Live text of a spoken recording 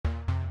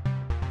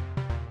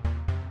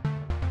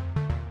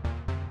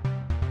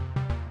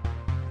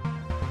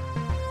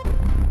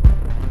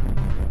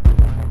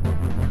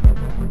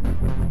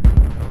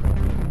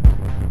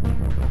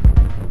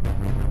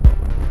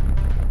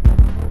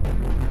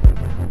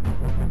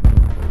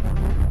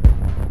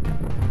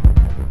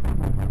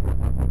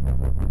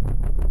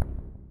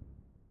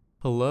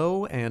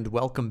Hello, and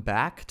welcome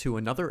back to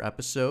another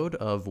episode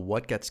of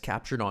What Gets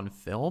Captured on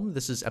Film.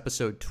 This is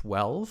episode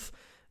 12.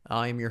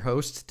 I am your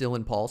host,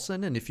 Dylan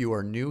Paulson, and if you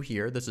are new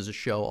here, this is a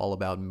show all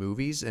about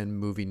movies and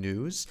movie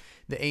news.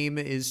 The aim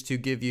is to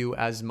give you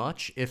as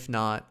much, if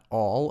not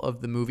all,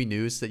 of the movie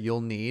news that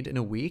you'll need in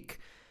a week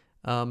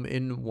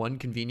in one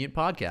convenient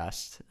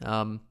podcast.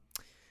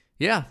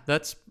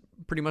 That's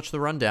pretty much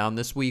the rundown.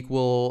 This week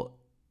we'll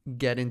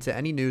get into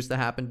any news that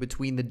happened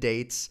between the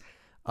dates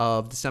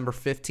of December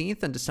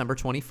 15th and December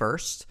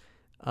 21st.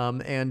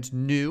 And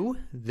new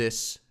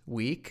this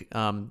week,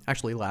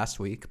 actually last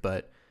week,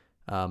 but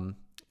I'll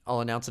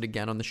announce it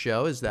again on the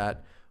show, is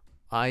that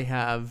I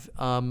have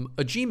a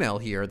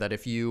Gmail here that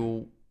if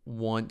you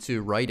want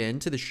to write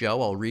into the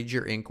show, I'll read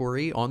your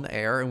inquiry on the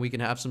air and we can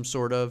have some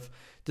sort of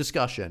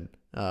discussion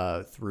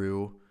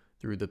through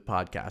the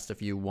podcast.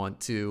 If you want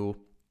to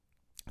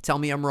tell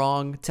me I'm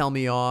wrong, tell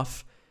me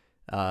off,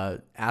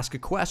 ask a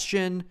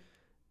question,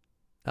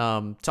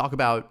 talk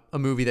about a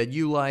movie that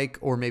you like,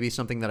 or maybe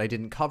something that I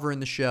didn't cover in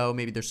the show.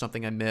 Maybe there's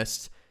something I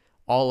missed.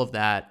 All of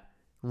that,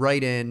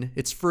 write in.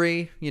 It's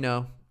free,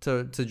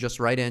 to just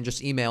write in.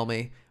 Just email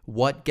me,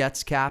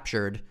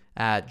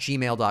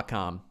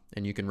 whatgetscaptured@gmail.com,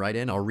 and you can write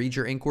in. I'll read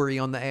your inquiry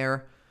on the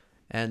air,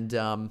 and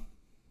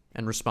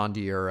respond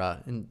to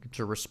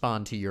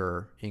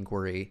your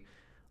inquiry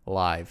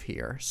live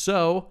here.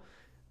 So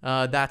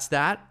that's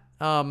that.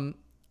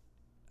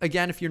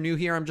 Again, if you're new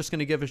here, I'm just going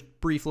to give a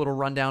brief little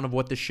rundown of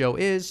what the show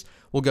is.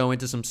 We'll go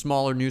into some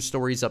smaller news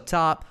stories up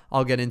top.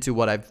 I'll get into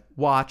what I've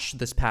watched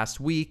this past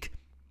week.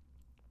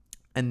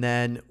 And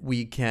then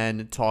we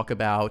can talk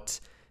about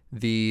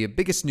the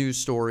biggest news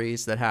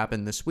stories that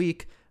happened this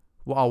week.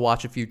 I'll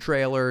watch a few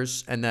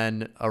trailers and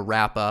then a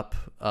wrap up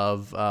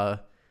of,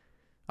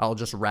 I'll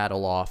just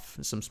rattle off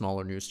some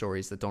smaller news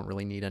stories that don't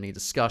really need any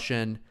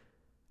discussion.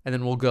 And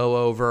then we'll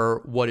go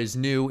over what is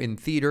new in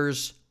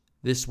theaters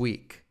this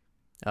week.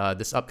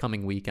 This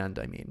upcoming weekend,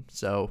 I mean.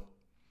 So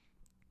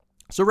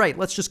right,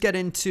 let's just get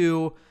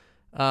into,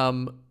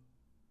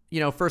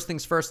 first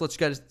things first, let's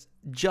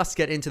just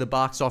get into the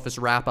box office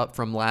wrap up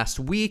from last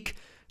week.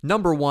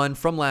 Number one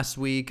from last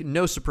week,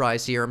 no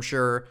surprise here. I'm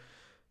sure,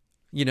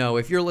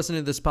 if you're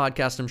listening to this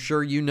podcast, I'm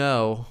sure you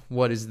know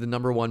what is the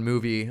number one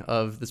movie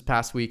of this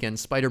past weekend,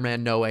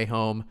 Spider-Man No Way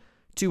Home,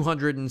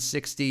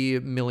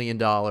 $260 million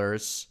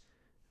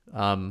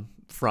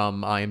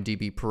from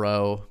IMDb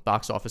Pro,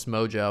 Box Office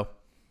Mojo.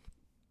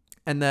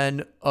 And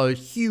then a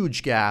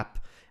huge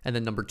gap. And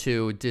then number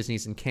two,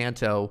 Disney's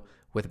Encanto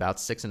with about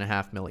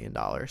 $6.5 million.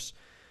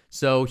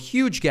 So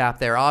huge gap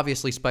there.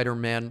 Obviously,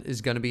 Spider-Man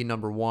is going to be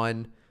number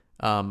one.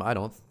 I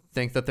don't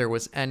think that there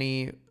was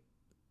any,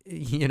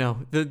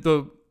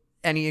 any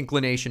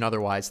inclination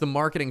otherwise. The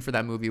marketing for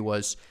that movie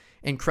was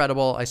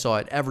incredible. I saw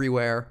it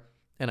everywhere.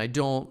 And I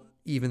don't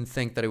even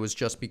think that it was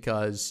just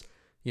because,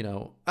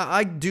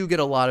 I do get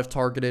a lot of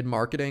targeted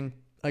marketing.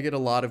 I get a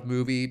lot of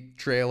movie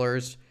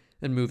trailers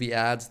and movie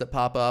ads that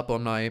pop up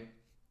on my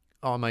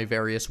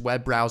various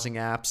web browsing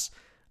apps.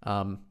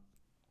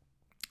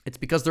 It's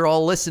because they're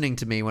all listening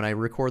to me when I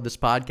record this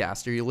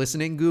podcast. Are you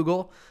listening,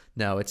 Google?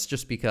 No, it's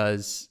just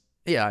because,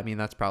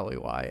 that's probably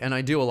why. And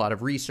I do a lot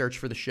of research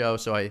for the show,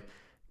 so I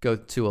go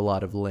to a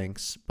lot of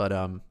links, but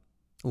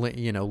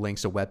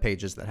links to web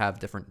pages that have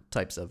different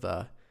types of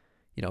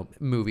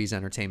movies,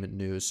 entertainment,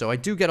 news. So I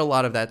do get a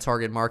lot of that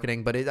target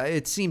marketing, but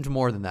it seemed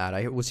more than that.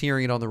 I was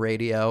hearing it on the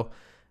radio.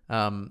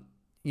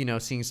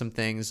 Seeing some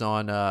things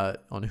on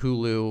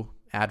Hulu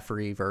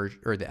ad-free version,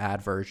 or the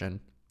ad version,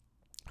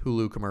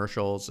 Hulu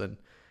commercials and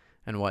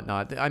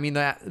whatnot. I mean,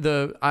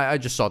 I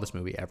just saw this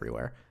movie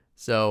everywhere.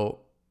 So,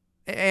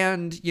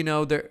 and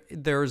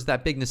there's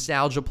that big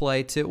nostalgia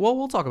play too. Well,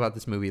 we'll talk about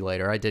this movie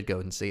later. I did go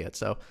and see it,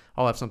 so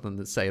I'll have something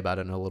to say about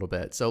it in a little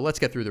bit. So let's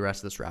get through the rest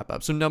of this wrap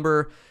up. So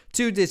number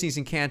two, Disney's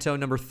Encanto.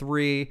 Number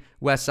three,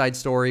 West Side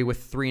Story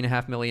with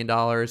 $3.5 million.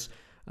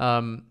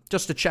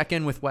 Just to check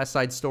in with West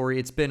Side Story,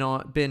 it's been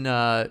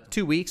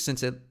 2 weeks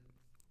since it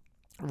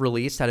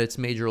had its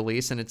major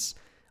release, and it's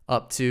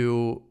up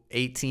to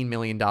 $18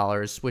 million,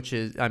 which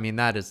is,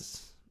 that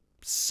is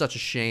such a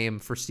shame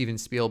for Steven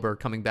Spielberg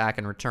coming back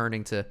and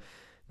returning to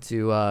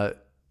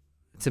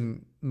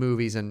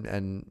movies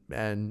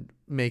and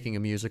making a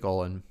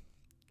musical, and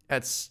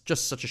it's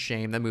just such a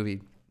shame. That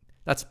movie,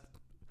 I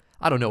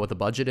don't know what the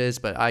budget is,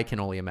 but I can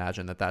only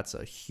imagine that that's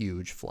a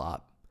huge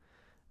flop.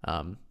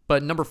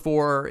 But number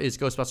four is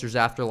Ghostbusters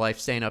Afterlife,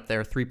 staying up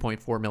there,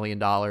 $3.4 million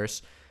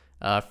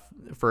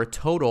for a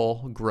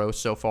total gross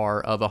so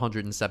far of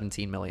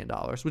 $117 million,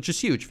 which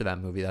is huge for that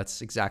movie.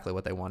 That's exactly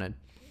what they wanted.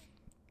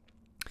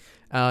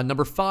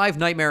 Number five,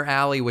 Nightmare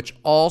Alley, which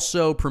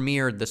also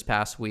premiered this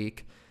past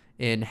week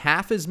in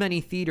half as many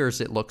theaters,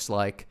 it looks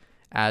like,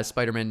 as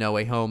Spider-Man No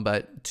Way Home,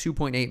 but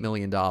 $2.8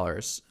 million.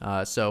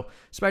 So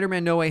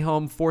Spider-Man No Way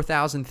Home,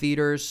 4,000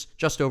 theaters,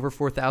 just over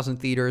 4,000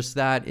 theaters.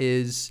 That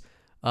is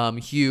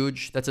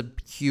huge. That's a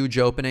huge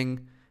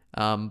opening.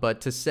 But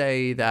to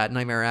say that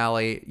Nightmare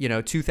Alley,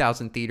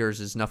 2,000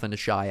 theaters is nothing to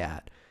shy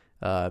at.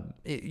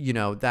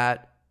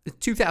 That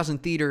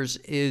 2,000 theaters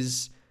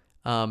is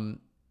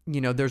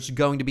there's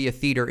going to be a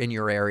theater in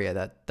your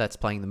area that's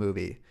playing the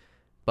movie.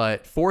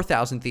 But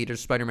 4,000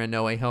 theaters, Spider-Man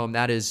No Way Home,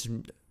 that's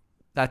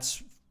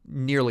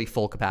nearly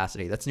full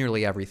capacity. That's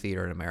nearly every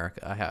theater in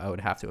America, I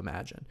would have to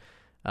imagine.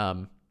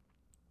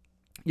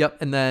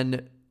 Yep, and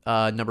then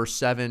number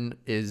 7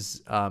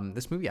 is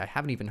this movie I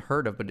haven't even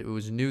heard of, but it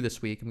was new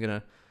this week. I'm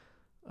going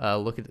to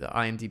look at the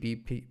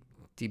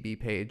IMDb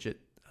page.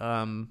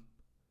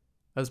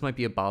 This might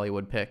be a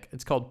Bollywood pick.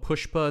 It's called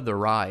Pushpa The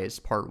Rise,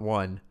 Part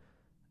 1.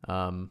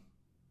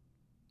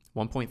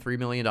 $1.3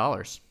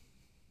 million.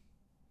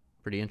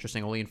 Pretty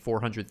interesting. Only in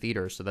 400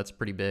 theaters, so that's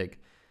pretty big.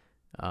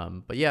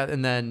 But yeah,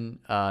 and then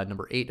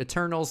number 8,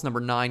 Eternals. Number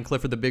 9,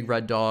 Clifford the Big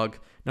Red Dog.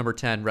 Number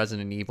 10,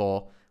 Resident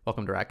Evil.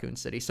 Welcome to Raccoon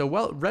City.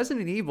 So,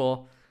 Resident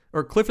Evil,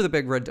 or Clifford the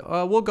Big Red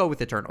Dog, we'll go with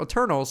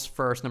Eternals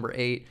first. Number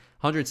 8,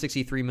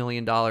 $163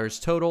 million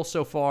total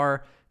so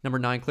far. Number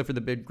 9, Clifford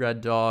the Big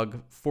Red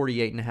Dog,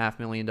 $48.5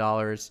 million.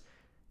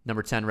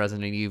 Number 10,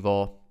 Resident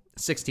Evil,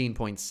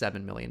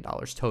 $16.7 million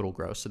total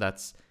gross. So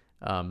that's,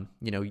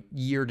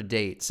 year to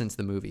date since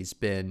the movie's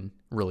been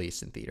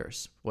released in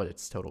theaters, what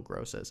its total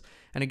gross is.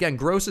 And again,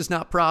 gross is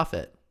not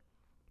profit.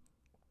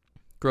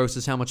 Gross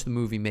is how much the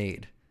movie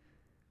made.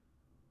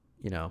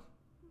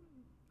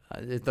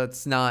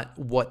 That's not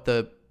what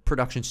the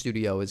production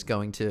studio is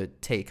going to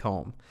take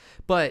home.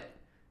 But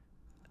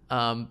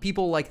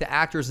people like the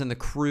actors and the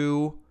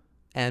crew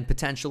and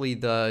potentially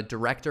the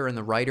director and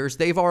the writers,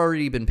 they've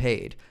already been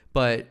paid.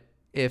 But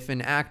if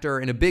an actor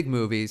in a big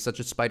movie, such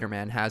as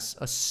Spider-Man, has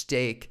a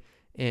stake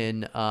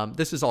in,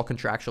 this is all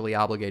contractually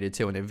obligated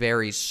to, and it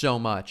varies so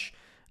much.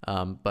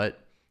 But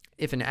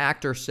if an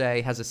actor,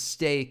 say, has a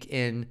stake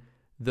in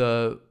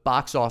the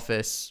box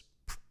office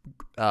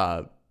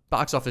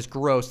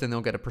gross, then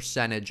they'll get a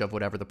percentage of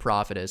whatever the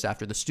profit is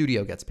after the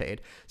studio gets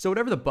paid. So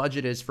whatever the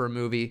budget is for a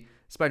movie,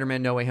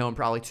 Spider-Man No Way Home,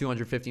 probably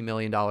 $250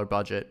 million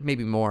budget,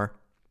 maybe more.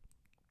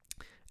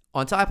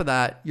 On top of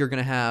that, you're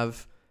going to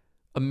have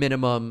a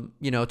minimum,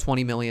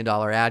 $20 million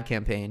ad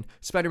campaign.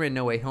 Spider-Man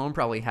No Way Home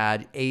probably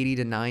had $80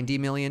 to $90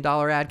 million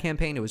ad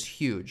campaign. It was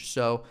huge.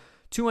 So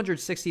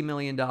 $260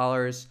 million.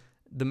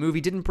 The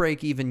movie didn't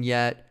break even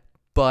yet,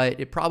 but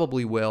it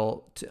probably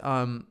will.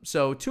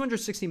 So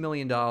 $260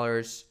 million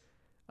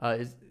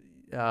is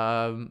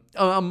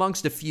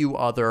amongst a few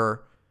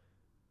other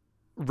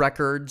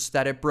records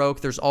that it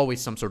broke. There's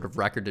always some sort of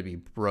record to be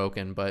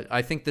broken, but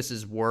I think this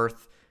is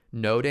worth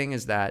noting,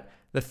 is that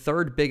the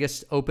third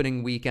biggest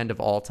opening weekend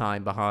of all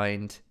time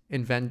behind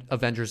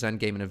Avengers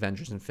Endgame and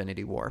Avengers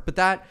Infinity War. But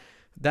that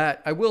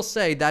I will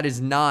say, that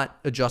is not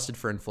adjusted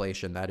for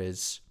inflation. That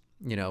is,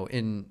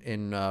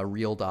 in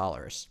real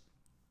dollars,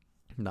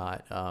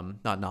 not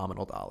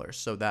nominal dollars.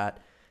 So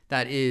that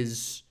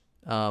is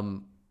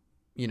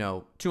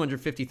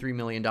 $253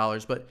 million,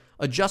 but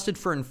adjusted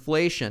for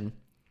inflation,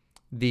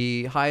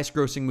 the highest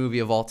grossing movie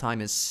of all time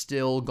is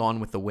still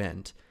Gone with the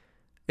Wind,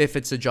 if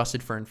it's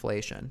adjusted for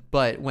inflation.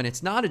 But when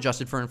it's not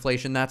adjusted for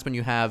inflation, that's when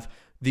you have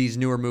these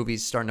newer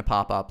movies starting to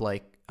pop up,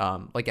 like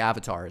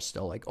Avatar is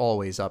still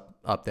always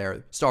up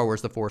there. Star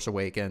Wars: The Force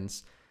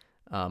Awakens.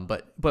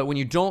 But when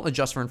you don't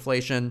adjust for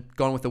inflation,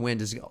 Gone with the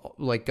Wind is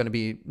going to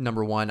be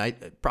number one.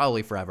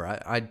 Probably forever.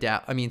 I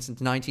doubt. I mean,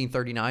 since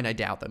 1939, I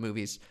doubt that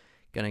movie's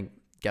going to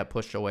get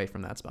pushed away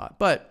from that spot.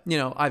 But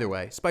either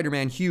way,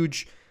 Spider-Man,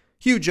 huge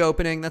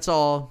opening. That's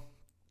all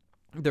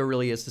there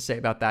really is to say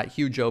about that.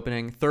 Huge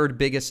opening, third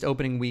biggest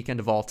opening weekend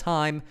of all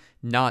time,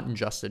 not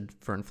adjusted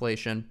for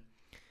inflation.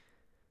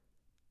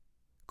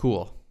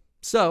 Cool.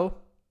 So,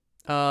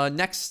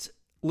 next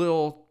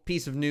little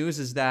piece of news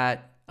is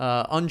that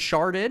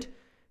Uncharted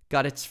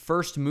got its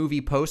first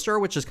movie poster,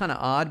 which is kind of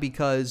odd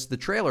because the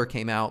trailer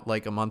came out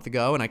like a month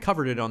ago, and I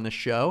covered it on this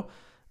show.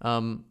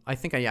 I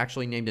think I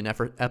actually named an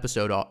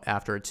episode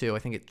after it too. I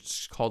think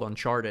it's called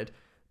Uncharted.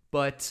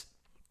 But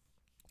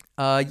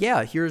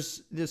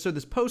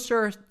this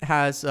poster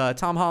has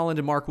Tom Holland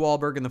and Mark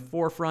Wahlberg in the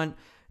forefront,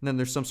 and then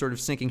there's some sort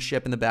of sinking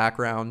ship in the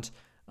background.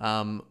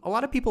 A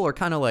lot of people are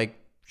kind of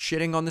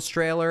shitting on this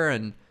trailer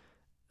and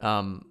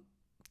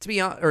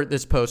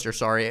this poster,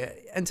 sorry.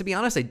 And to be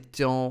honest, I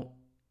don't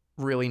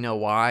really know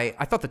why.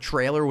 I thought the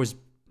trailer was,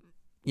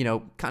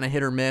 kind of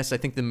hit or miss. I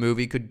think the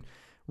movie could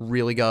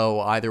really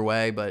go either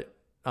way, but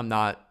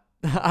I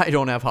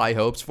don't have high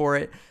hopes for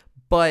it.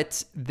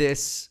 But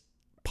this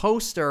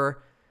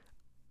poster,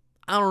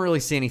 I don't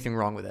really see anything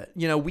wrong with it.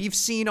 We've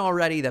seen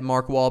already that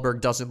Mark Wahlberg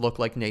doesn't look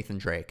like Nathan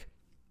Drake.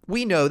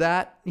 We know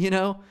that,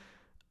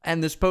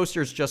 and this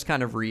poster is just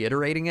kind of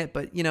reiterating it,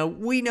 but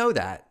we know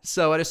that.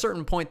 So at a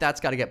certain point,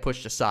 that's got to get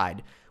pushed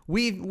aside.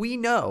 We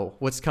know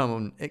what's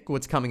coming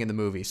in the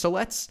movie. So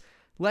let's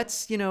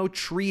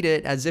treat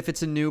it as if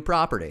it's a new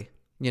property.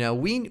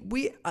 I've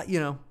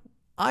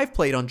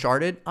played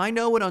Uncharted. I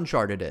know what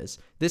Uncharted is.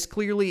 This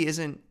clearly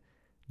isn't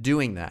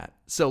doing that.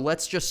 So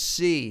let's just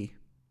see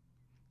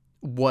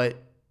what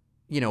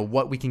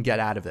we can get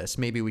out of this.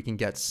 Maybe we can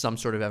get some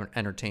sort of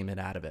entertainment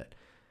out of it.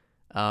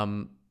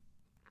 Tom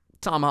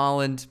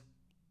Holland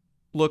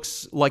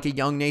looks like a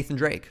young Nathan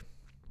Drake,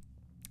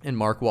 and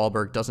Mark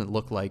Wahlberg doesn't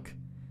look like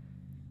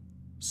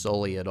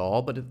Sully at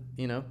all, but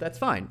that's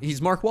fine.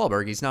 He's Mark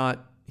Wahlberg. He's not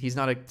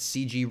a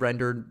CG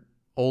rendered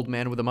old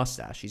man with a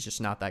mustache. He's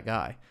just not that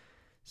guy.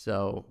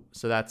 So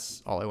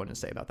that's all I wanted to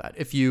say about that.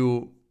 If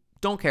you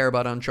don't care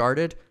about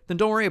Uncharted, then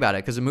don't worry about it,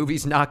 because the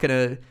movie's not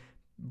going to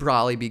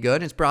probably be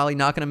good. It's probably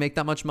not going to make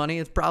that much money.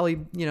 It's probably,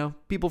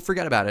 people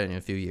forget about it in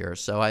a few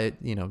years. So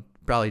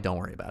probably don't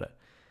worry about it.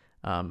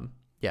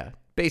 Yeah,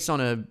 based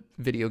on a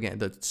video game,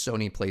 the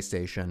Sony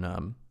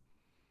PlayStation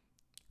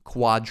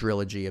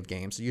quadrilogy of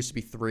games. It used to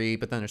be 3,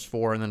 but then there's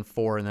 4, and then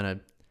 4, and then a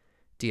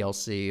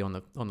DLC on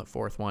the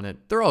 4th one.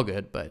 They're all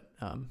good, but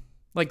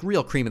like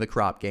real cream of the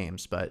crop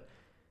games. But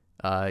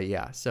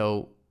yeah,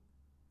 so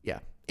yeah,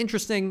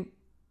 interesting.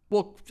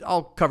 Well,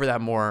 I'll cover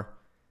that more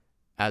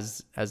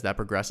as that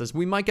progresses.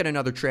 We might get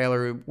another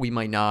trailer. We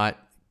might not.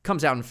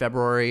 Comes out in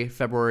February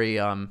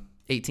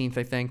 18th,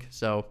 I think.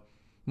 So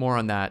more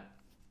on that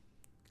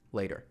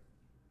later.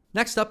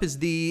 Next up is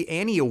the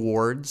Annie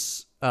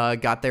Awards.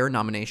 Got their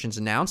nominations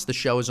announced. The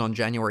show is on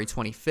January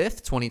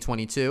 25th,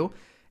 2022.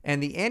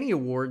 And the Annie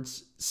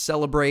Awards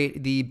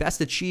celebrate the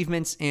best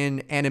achievements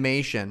in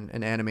animation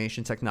and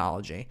animation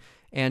technology.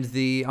 And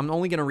I'm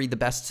only going to read the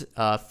best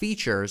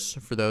features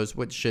for those,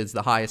 which is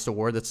the highest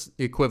award. That's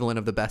the equivalent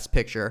of the best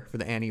picture for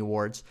the Annie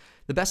Awards.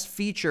 The best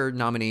feature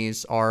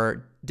nominees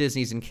are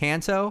Disney's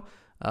Encanto,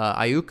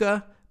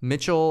 Ayuka,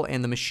 Mitchell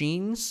and the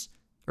Machines,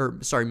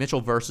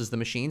 Mitchell versus the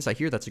Machines. I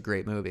hear that's a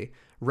great movie.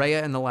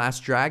 Raya and the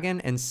Last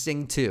Dragon, and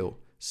Sing 2.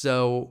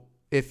 So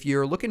if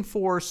you're looking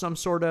for some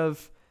sort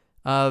of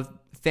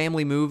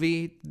family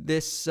movie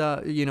this,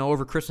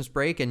 over Christmas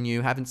break, and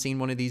you haven't seen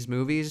one of these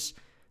movies,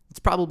 it's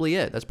probably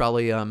it. That's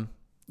probably,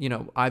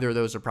 either of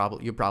those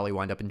you'll probably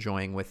wind up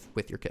enjoying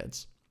with your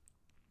kids.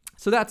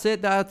 So that's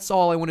it. That's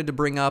all I wanted to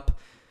bring up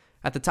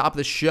at the top of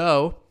the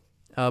show.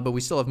 But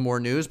we still have more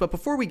news. But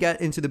before we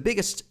get into the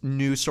biggest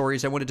news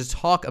stories, I wanted to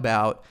talk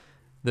about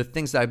the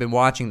things that I've been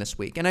watching this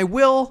week. And I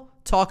will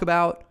talk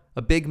about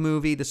a big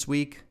movie this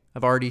week.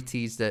 I've already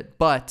teased it.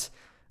 But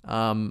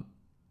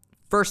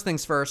first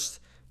things first,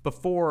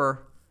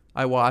 before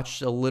I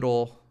watched a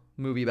little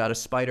movie about a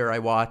spider, I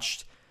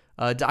watched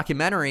a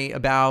documentary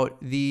about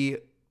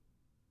it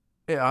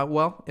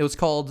was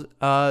called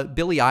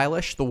Billie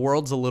Eilish, The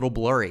World's a Little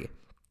Blurry.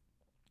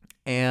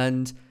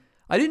 And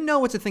I didn't know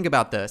what to think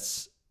about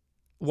this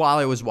while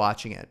I was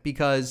watching it,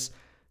 because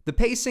the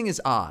pacing is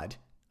odd.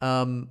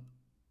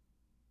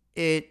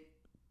 It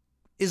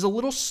is a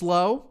little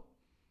slow,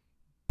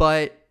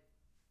 but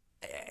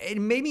it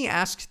made me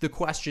ask the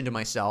question to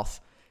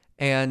myself,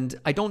 and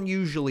I don't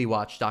usually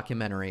watch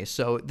documentaries,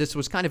 so this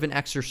was kind of an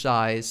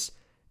exercise,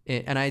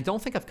 and I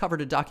don't think I've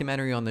covered a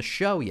documentary on the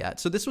show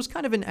yet, so this was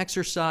kind of an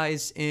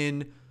exercise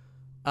in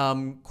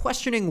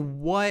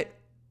questioning what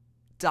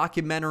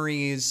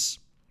documentaries'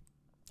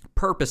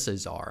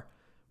 purposes are,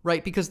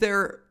 right? Because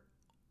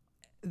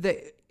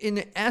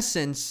in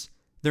essence,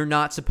 they're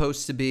not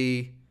supposed to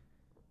be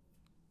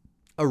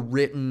a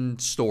written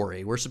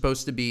story. We're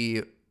supposed to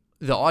be,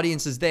 the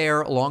audience is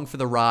there along for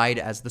the ride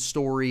as the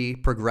story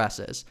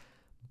progresses.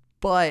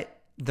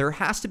 But there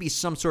has to be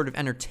some sort of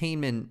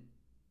entertaining,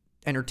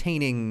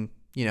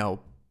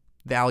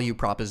 value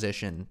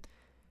proposition,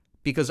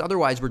 because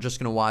otherwise we're just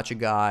going to watch a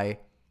guy,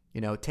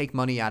 take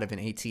money out of an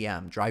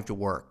ATM, drive to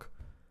work,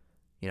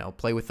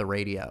 play with the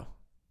radio,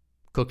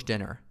 cook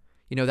dinner.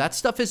 That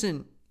stuff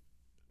isn't,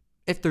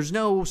 if there's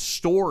no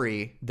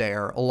story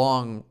there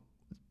along,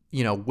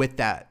 with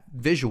that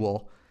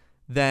visual,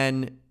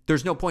 then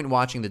there's no point in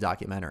watching the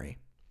documentary.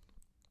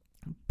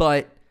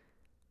 But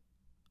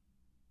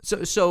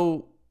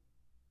so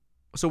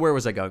where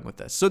was I going with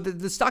this? So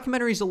this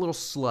documentary is a little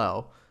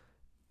slow,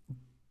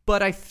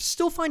 but I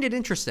still find it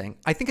interesting.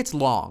 I think it's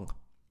long.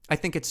 I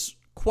think it's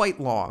quite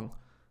long.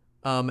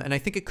 And I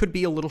think it could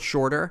be a little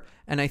shorter.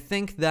 And I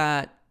think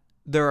that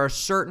there are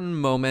certain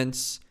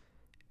moments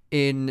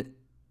in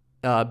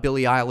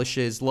Billie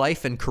Eilish's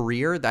life and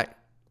career that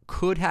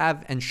could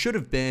have and should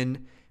have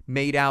been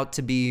made out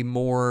to be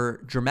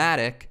more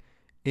dramatic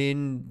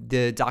in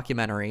the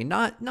documentary.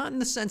 Not in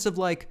the sense of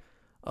like,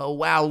 oh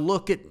wow,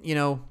 look at,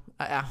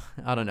 I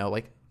don't know,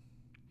 like,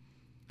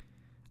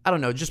 I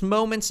don't know, just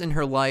moments in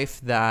her life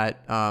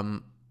that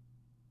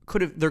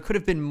there could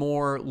have been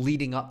more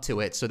leading up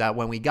to it, so that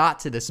when we got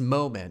to this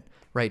moment,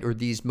 right, or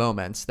these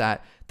moments,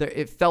 that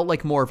it felt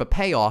like more of a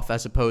payoff,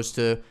 as opposed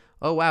to,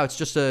 oh wow, it's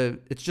just a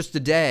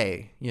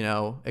day,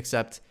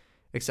 except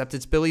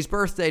it's Billie's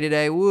birthday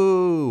today.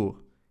 Woo.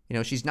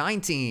 She's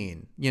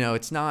 19.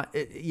 It's not,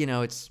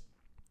 it's,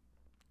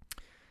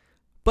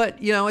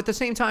 but, at the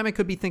same time, I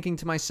could be thinking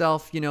to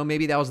myself,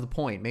 maybe that was the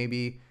point.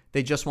 Maybe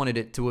they just wanted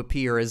it to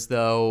appear as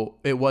though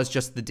it was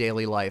just the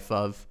daily life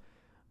of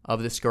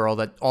this girl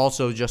that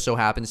also just so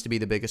happens to be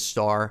the biggest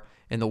star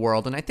in the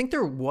world. And I think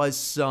there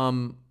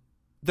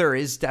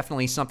is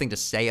definitely something to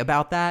say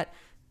about that,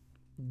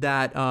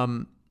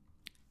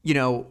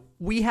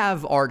 we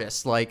have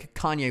artists like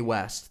Kanye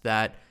West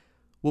that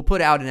will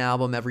put out an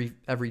album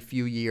every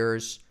few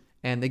years,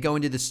 and they go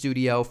into the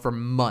studio for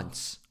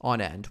months on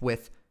end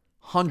with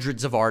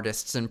hundreds of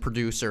artists and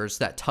producers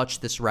that touch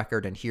this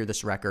record and hear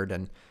this record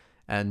and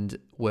and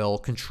will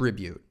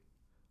contribute,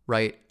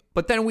 right?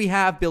 But then we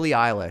have Billie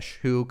Eilish,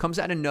 who comes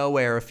out of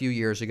nowhere a few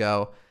years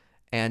ago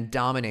and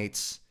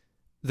dominates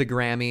the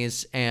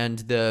Grammys and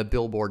the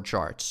Billboard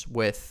charts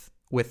with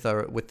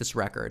this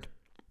record.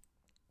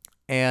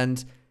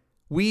 And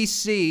we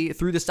see,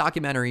 through this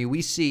documentary,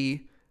 we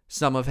see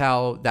some of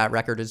how that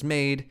record is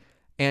made,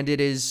 and it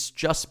is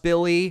just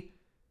Billie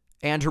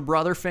and her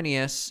brother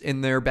Phineas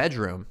in their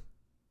bedroom,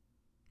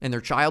 in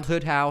their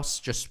childhood house,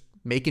 just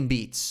making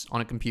beats on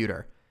a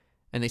computer.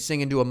 And they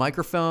sing into a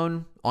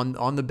microphone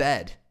on the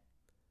bed.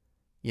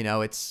 You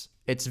know, it's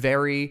a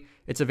very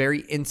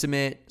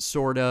intimate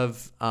sort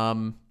of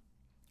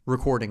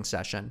recording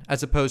session,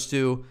 as opposed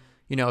to,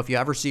 you know, if you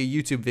ever see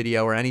a YouTube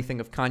video or anything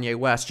of Kanye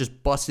West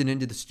just busting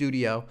into the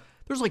studio,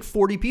 there's like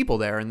 40 people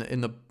there in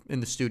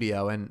the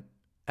studio,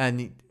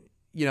 and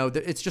you know,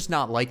 it's just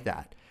not like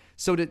that.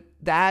 So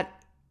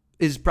that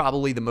is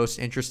probably the most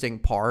interesting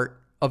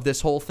part of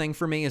this whole thing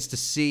for me, is to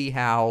see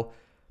how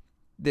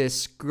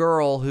this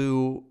girl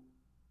who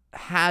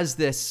has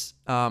this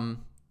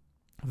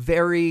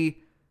very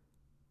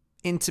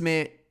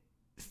intimate,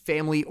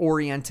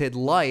 family-oriented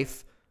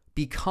life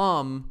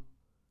become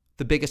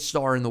the biggest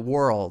star in the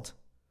world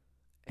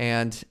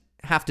and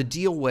have to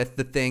deal with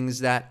the things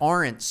that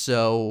aren't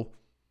so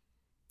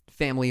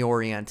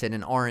family-oriented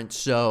and aren't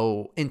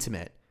so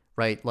intimate,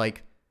 right?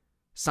 Like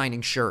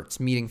signing shirts,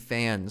 meeting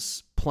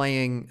fans,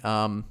 playing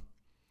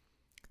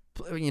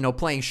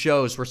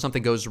shows where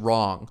something goes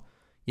wrong,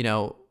 you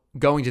know,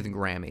 going to the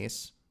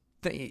Grammys,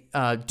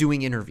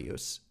 doing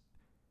interviews.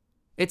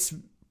 It's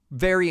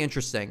very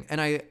interesting,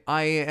 and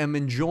I am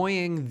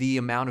enjoying the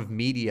amount of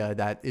media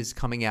that is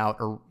coming out,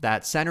 or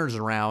that centers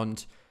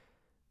around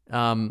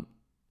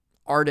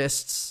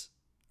artists,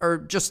 or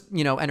just,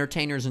 you know,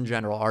 entertainers in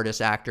general, artists,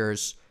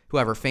 actors,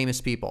 whoever,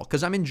 famous people,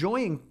 because I'm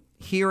enjoying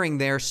hearing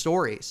their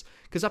stories.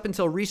 Because up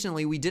until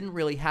recently, we didn't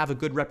really have a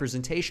good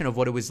representation of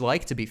what it was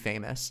like to be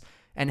famous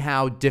and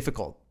how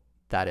difficult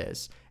that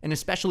is, and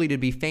especially to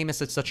be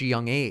famous at such a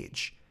young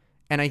age.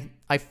 And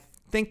I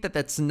think that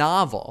that's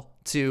novel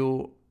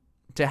to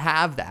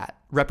have that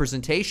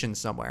representation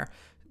somewhere,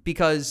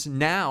 because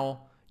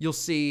now you'll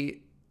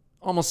see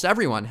almost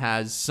everyone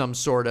has some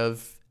sort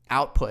of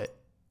output,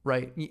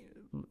 right?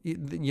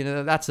 You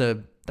know, that's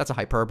a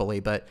hyperbole,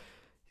 but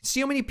see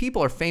how many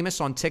people are famous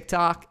on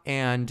TikTok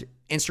and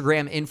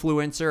Instagram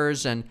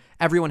influencers, and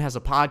everyone has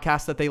a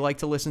podcast that they like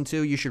to listen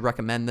to. You should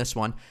recommend this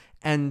one.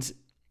 And,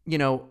 you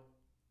know,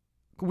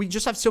 we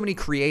just have so many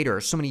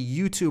creators, so many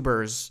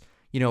YouTubers,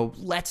 you know,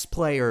 Let's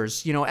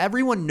Players, you know,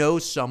 everyone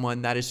knows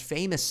someone that is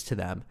famous to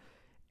them.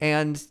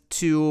 And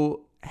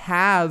to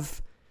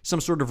have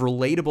some sort of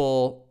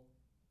relatable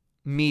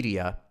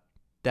media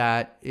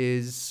that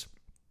is,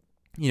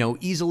 you know,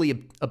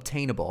 easily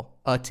attainable,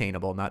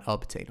 not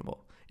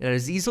obtainable. It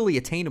is easily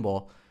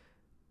attainable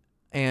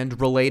and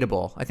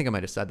relatable, I think I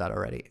might have said that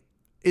already,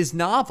 is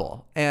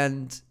novel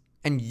and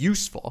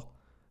useful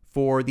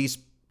for these,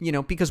 you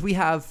know, because we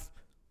have,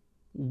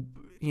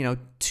 you know,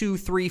 2,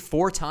 3,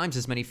 4 times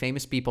as many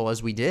famous people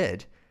as we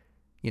did,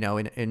 you know,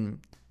 in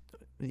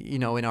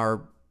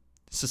our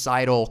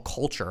societal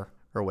culture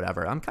or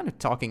whatever. I'm kind of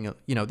talking,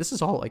 you know, this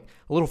is all like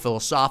a little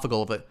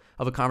philosophical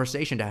of a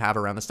conversation to have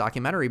around this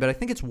documentary, but I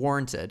think it's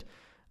warranted.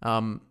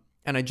 And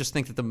I just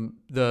think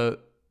that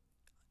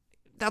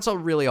that's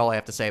really all I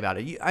have to say about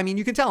it. I mean,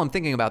 you can tell I'm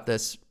thinking about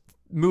this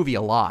movie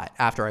a lot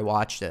after I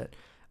watched it,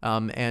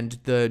 and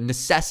the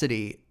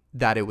necessity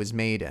that it was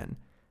made in,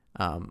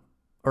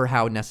 or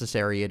how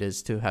necessary it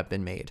is to have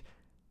been made.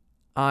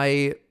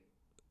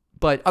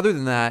 But other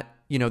than that,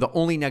 you know, the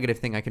only negative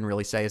thing I can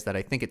really say is that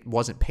I think it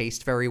wasn't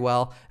paced very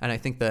well, and I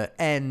think the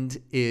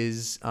end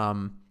is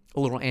a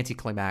little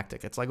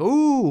anticlimactic. It's like,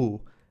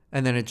 ooh,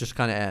 and then it just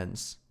kind of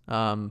ends.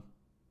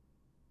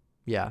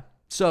 Yeah.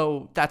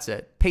 So that's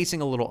it.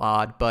 Pacing a little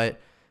odd,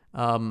 but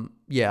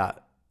yeah.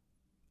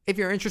 If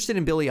you're interested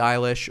in Billie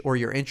Eilish, or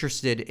you're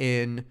interested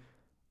in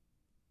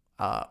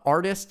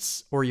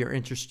artists, or you're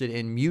interested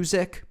in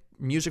music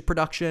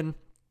production,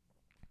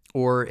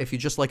 or if you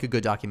just like a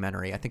good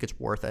documentary, I think it's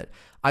worth it.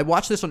 I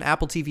watched this on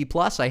Apple TV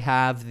Plus. I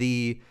have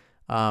I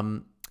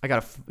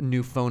got a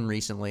new phone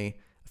recently,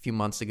 a few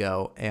months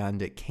ago,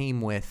 and it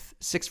came with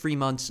 6 free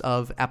months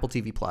of Apple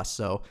TV Plus.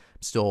 So I'm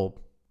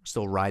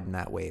still riding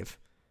that wave.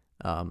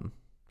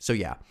 So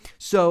yeah.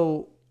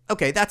 So,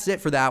 okay, that's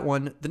it for that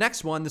one. The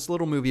next one, this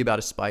little movie about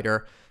a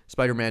spider,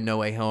 Spider-Man No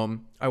Way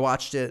Home. I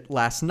watched it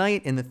last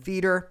night in the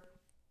theater.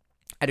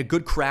 I had a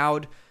good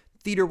crowd.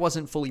 Theater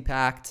wasn't fully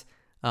packed,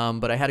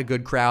 but I had a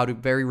good crowd, a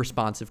very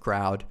responsive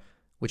crowd,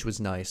 which was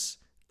nice.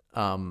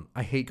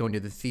 I hate going to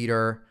the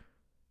theater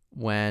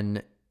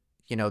when,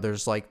 you know,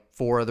 there's like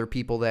 4 other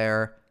people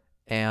there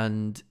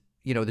and,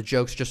 you know, the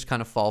jokes just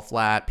kind of fall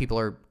flat. People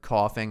are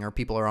coughing or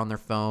people are on their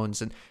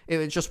phones, and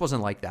it just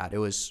wasn't like that. It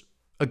was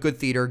a good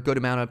theater, good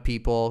amount of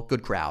people,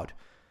 good crowd.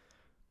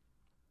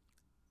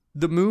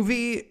 The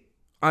movie,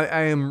 I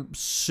am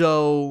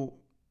so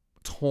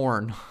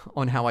torn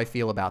on how I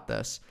feel about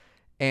this.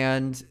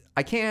 And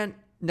I can't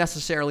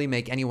necessarily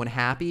make anyone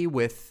happy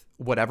with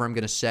whatever I'm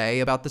going to say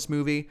about this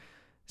movie.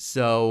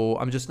 So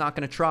I'm just not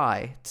going to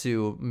try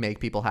to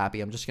make people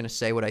happy. I'm just going to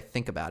say what I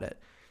think about it.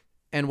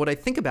 And what I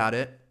think about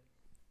it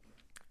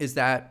is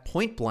that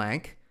point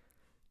blank,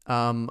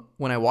 when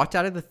I walked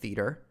out of the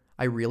theater,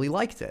 I really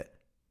liked it.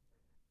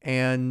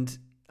 And,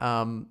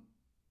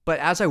 but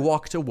as I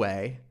walked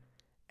away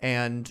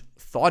and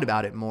thought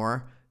about it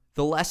more,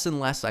 the less and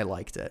less I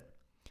liked it.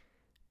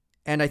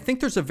 And I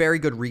think there's a very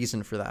good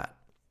reason for that.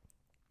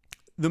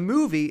 The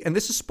movie, and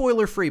this is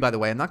spoiler free, by the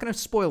way, I'm not going to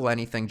spoil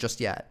anything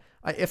just yet.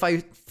 If I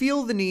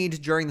feel the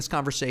need during this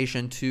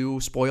conversation to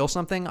spoil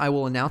something, I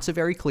will announce it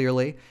very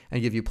clearly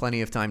and give you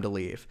plenty of time to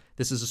leave.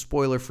 This is a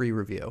spoiler free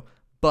review.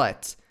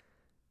 But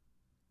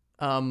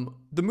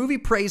the movie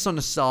preys on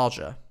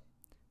nostalgia.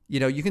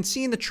 You know, you can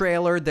see in the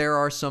trailer there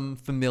are some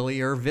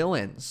familiar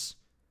villains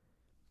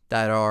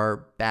that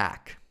are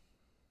back,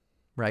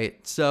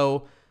 right?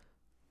 So,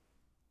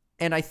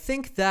 and I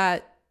think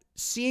that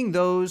seeing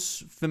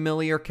those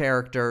familiar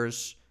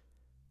characters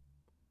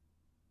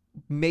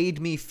made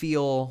me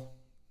feel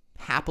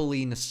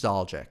happily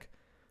nostalgic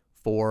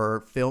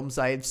for films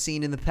I have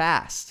seen in the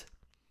past.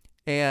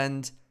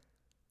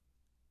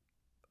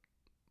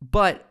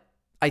 But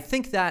I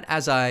think that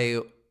as I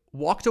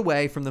walked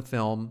away from the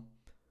film,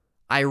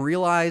 I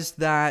realized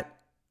that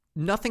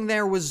nothing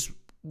there was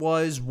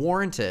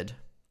warranted.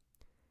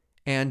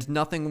 And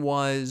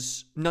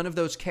none of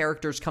those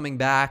characters coming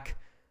back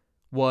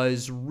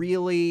was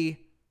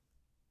really,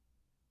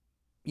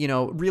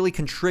 really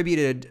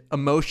contributed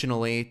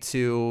emotionally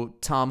to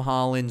Tom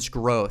Holland's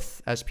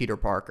growth as Peter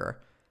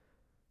Parker.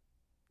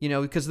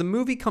 Because the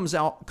movie comes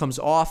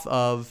off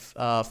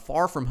of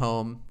Far From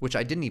Home, which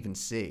I didn't even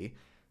see,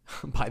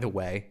 by the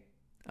way,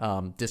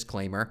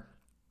 disclaimer,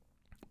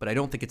 but I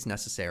don't think it's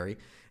necessary.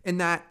 In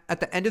that,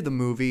 at the end of the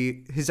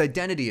movie, his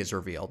identity is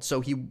revealed.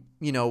 So he,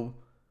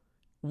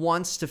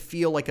 wants to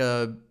feel like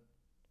a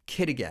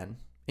kid again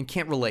and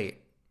can't relate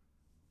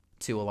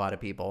to a lot of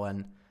people.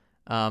 And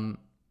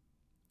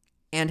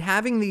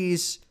having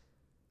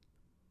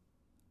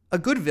a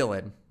good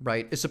villain,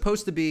 right, is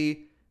supposed to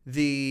be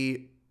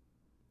the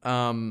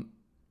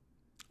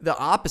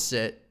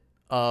opposite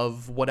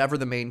of whatever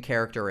the main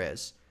character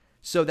is.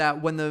 So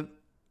that when the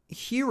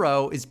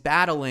hero is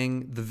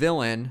battling the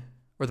villain,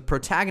 or the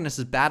protagonist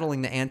is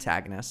battling the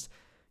antagonist,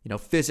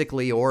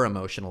 physically or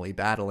emotionally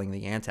battling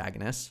the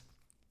antagonist,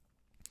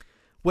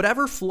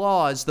 whatever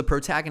flaws the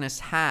protagonist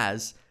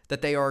has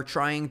that they are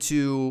trying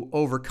to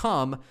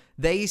overcome,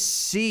 they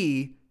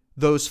see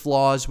those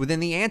flaws within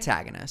the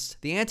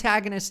antagonist. The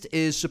antagonist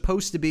is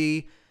supposed to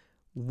be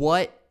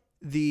what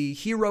the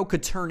hero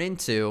could turn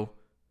into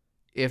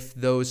if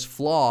those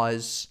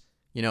flaws,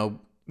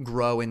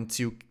 grow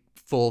into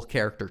full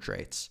character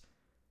traits.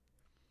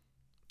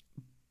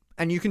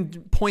 And you can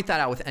point that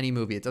out with any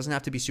movie. It doesn't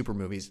have to be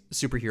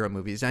superhero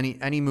movies.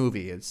 Any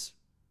movie is,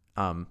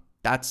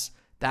 that's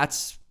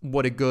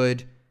what a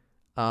good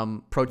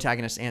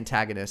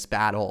protagonist-antagonist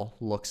battle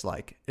looks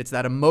like. It's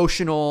that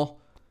emotional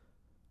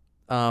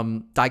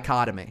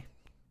dichotomy,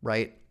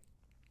 right?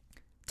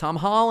 Tom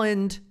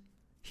Holland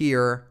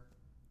here,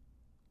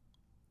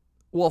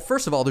 well,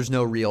 first of all, there's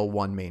no real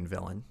one main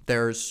villain.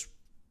 There's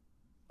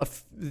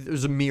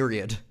a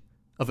myriad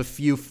of a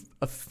few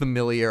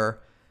familiar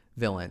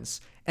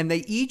villains. And they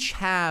each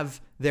have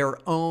their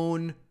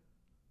own,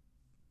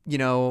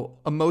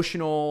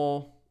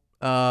 emotional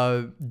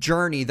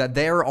journey that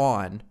they're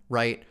on,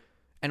 right?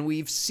 And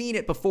we've seen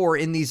it before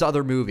in these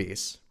other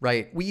movies,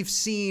 right? We've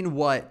seen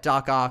what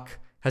Doc Ock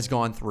has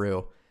gone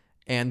through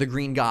and the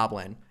Green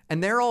Goblin.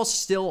 And they're all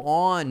still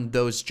on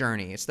those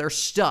journeys. They're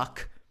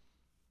stuck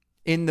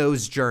in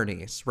those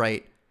journeys,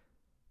 right?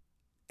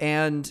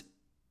 And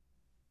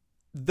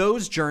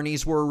those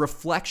journeys were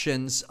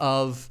reflections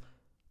of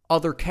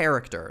other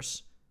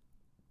characters.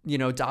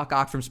 Doc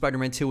Ock from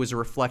Spider-Man 2 was a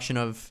reflection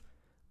of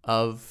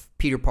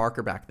Peter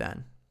Parker back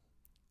then.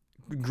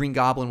 Green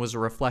Goblin was a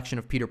reflection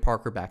of Peter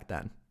Parker back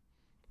then.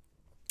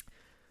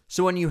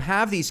 So when you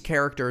have these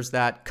characters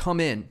that come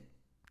in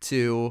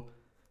to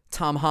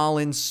Tom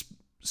Holland's,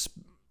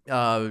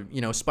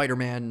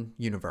 Spider-Man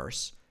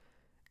universe,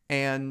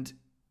 and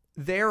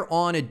they're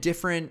on a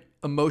different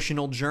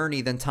emotional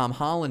journey than Tom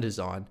Holland is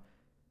on,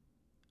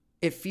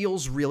 it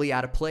feels really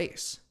out of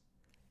place.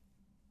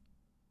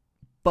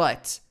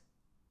 But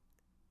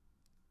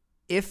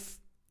if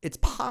it's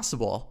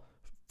possible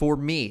for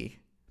me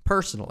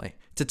personally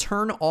to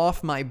turn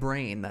off my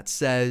brain that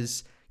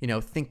says,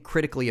 think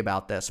critically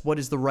about this. What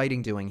is the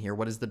writing doing here?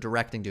 What is the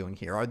directing doing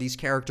here? Are these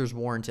characters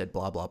warranted?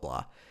 Blah, blah,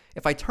 blah.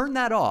 If I turn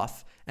that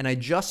off and I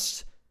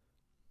just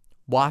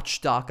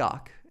watch Doc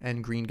Ock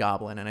and Green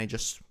Goblin and I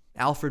just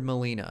Alfred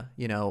Molina,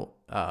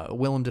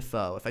 Willem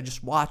Dafoe, if I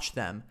just watch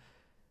them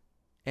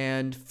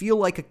and feel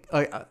like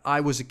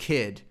I was a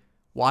kid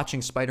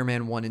watching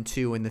Spider-Man 1 and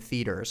 2 in the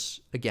theaters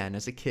again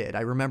as a kid.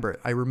 I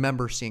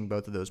remember seeing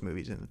both of those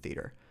movies in the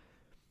theater.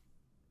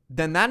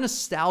 Then that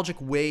nostalgic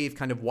wave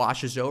kind of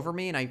washes over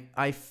me and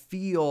I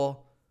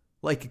feel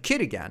like a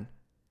kid again.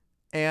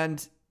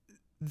 And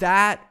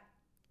that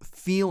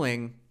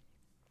feeling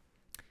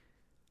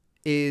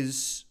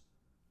is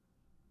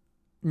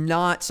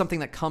not something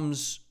that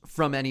comes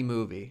from any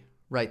movie,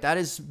 right? That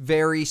is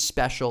very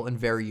special and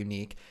very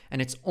unique.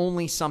 And it's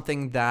only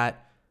something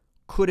that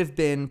could have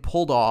been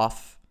pulled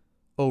off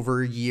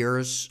over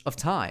years of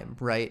time,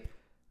 right?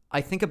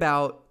 I think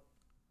about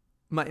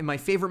my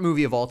favorite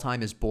movie of all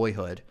time is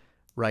Boyhood,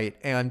 right?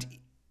 And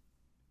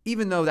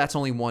even though that's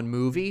only one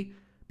movie,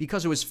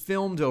 because it was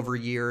filmed over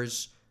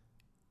years,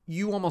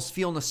 you almost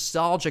feel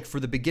nostalgic for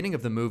the beginning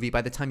of the movie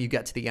by the time you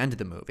get to the end of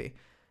the movie.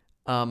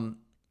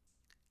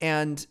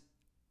 And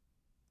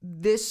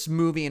this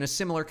movie, in a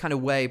similar kind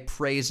of way,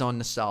 preys on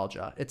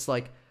nostalgia. It's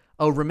like,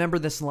 oh, remember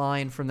this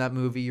line from that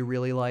movie you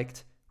really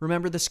liked?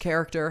 Remember this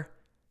character?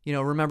 You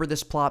know, remember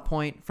this plot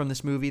point from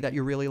this movie that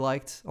you really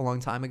liked a long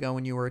time ago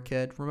when you were a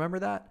kid? Remember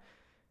that?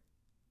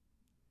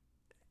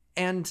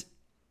 And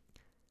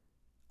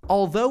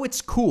although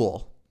it's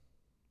cool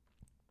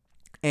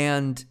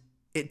and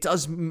it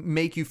does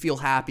make you feel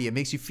happy, it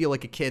makes you feel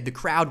like a kid, the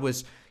crowd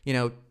was, you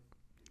know,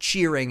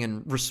 cheering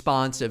and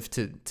responsive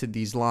to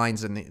these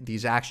lines and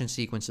these action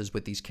sequences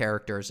with these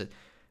characters. It,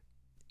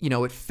 you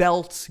know, it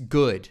felt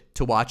good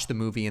to watch the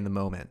movie in the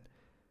moment.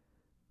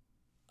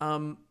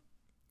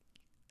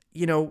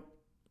 You know,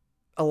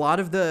 a lot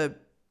of the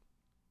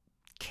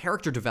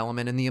character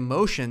development and the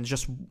emotion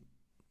just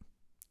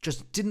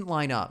didn't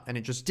line up, and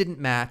it just didn't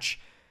match.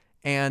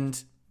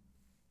 And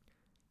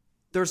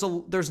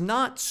there's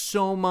not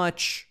so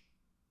much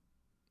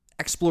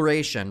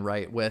exploration,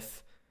 right,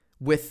 with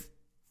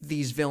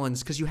these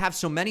villains, because you have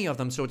so many of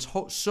them, so it's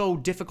so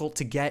difficult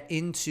to get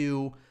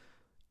into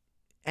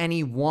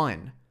any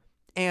one.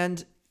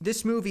 And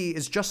this movie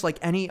is just like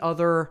any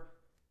other,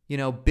 you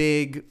know,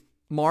 big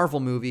Marvel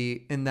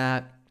movie in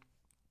that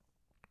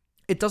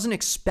it doesn't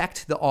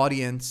expect the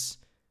audience,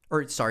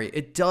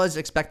 it does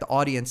expect the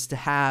audience to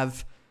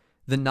have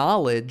the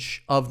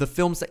knowledge of the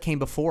films that came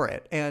before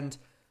it. And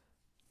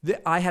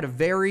I had a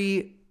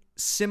very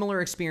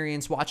similar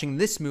experience watching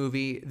this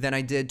movie than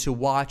I did to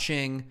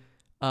watching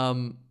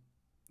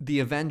the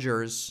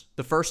Avengers,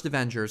 the first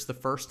Avengers, the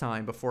first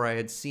time before I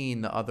had seen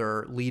the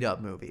other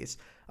lead-up movies.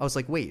 I was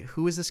like, wait,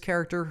 who is this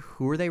character?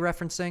 Who are they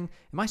referencing?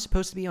 Am I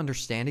supposed to be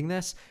understanding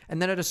this?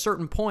 And then at a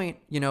certain point,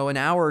 you know, an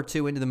hour or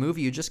two into the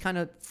movie, you just kind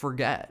of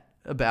forget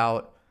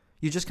about,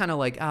 you just kind of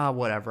like,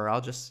 whatever,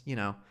 I'll just, you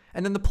know.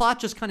 And then the plot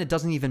just kind of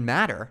doesn't even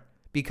matter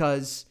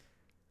because,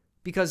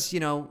 you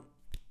know,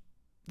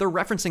 they're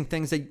referencing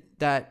things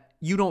that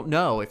you don't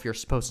know if you're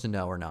supposed to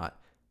know or not.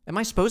 Am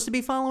I supposed to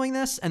be following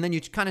this? And then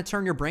you kind of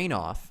turn your brain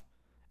off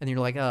and you're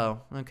like,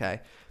 oh,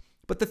 okay.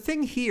 But the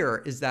thing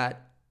here is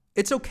that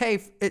it's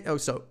okay.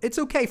 It's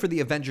okay for the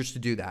Avengers to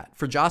do that,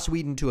 for Joss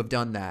Whedon to have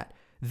done that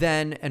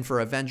then, and for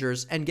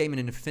Avengers Endgame and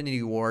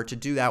Infinity War to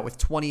do that with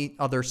 20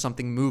 other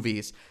something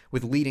movies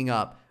with leading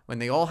up, when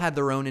they all had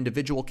their own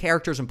individual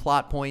characters and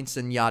plot points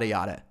and yada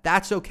yada.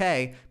 That's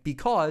okay,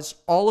 because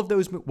all of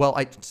those,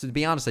 to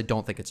be honest, I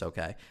don't think it's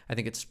okay. I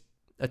think it's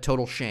a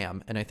total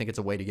sham, and I think it's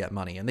a way to get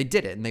money. And they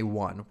did it, and they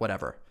won,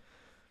 whatever.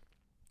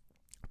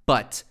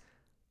 But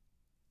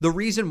the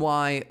reason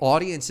why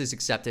audiences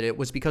accepted it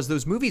was because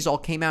those movies all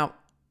came out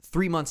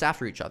 3 months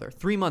after each other.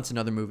 3 months,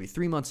 another movie.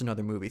 3 months,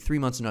 another movie. 3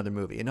 months, another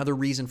movie. Another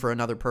reason for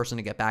another person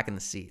to get back in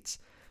the seats,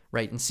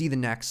 right? And see the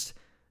next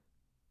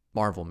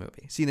Marvel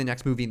movie. See the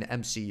next movie in the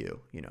MCU,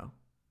 you know.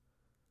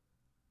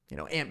 You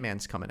know,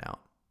 Ant-Man's coming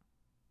out.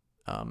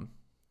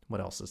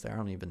 What else is there? I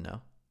don't even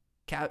know.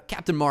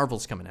 Captain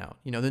Marvel's coming out.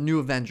 You know, the new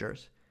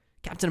Avengers.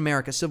 Captain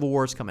America, Civil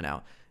War's coming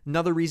out.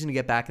 Another reason to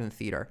get back in the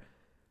theater.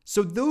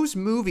 So those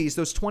movies,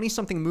 those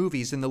 20-something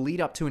movies in the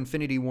lead up to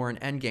Infinity War and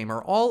Endgame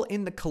are all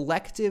in the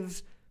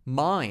collective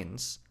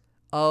minds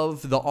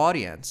of the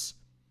audience.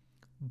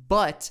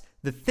 But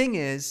the thing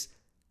is,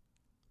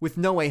 with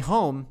No Way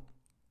Home,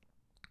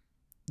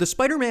 the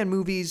Spider-Man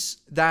movies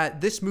that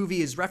this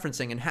movie is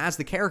referencing and has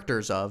the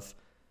characters of,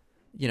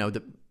 you know,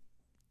 the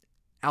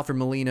Alfred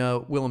Molina,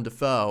 Willem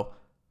Dafoe,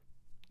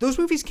 those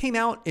movies came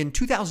out in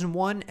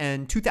 2001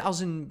 and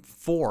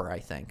 2004, I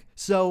think.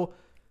 So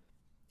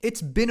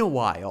it's been a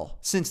while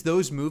since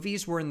those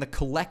movies were in the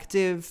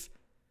collective,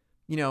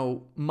 you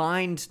know,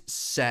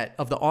 mindset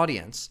of the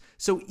audience.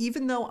 So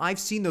even though I've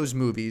seen those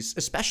movies,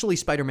 especially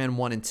Spider-Man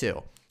 1 and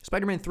 2,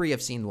 Spider-Man 3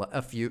 I've seen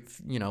a few,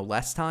 you know,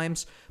 less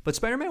times, but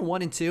Spider-Man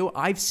 1 and 2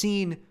 I've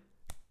seen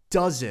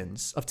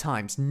dozens of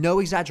times. No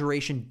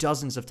exaggeration,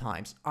 dozens of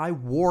times. I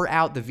wore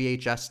out the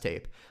VHS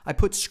tape. I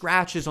put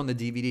scratches on the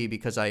DVD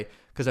because I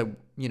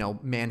you know,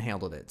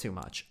 manhandled it too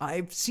much.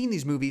 I've seen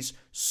these movies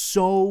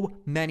so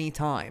many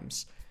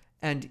times.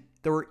 And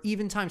there were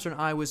even times when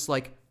I was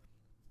like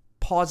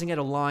pausing at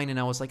a line and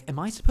I was like, am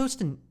I supposed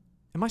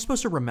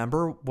to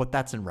remember what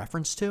that's in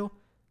reference to?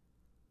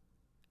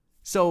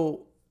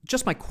 So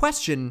just my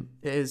question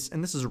is,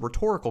 and this is a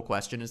rhetorical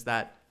question, is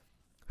that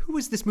who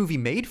is this movie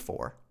made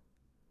for?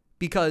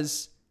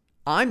 Because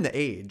I'm the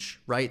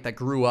age, right, that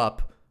grew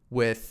up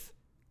with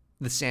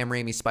the Sam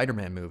Raimi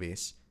Spider-Man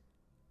movies,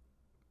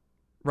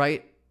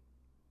 right?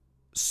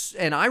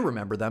 And I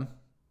remember them,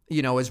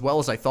 you know, as well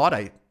as I thought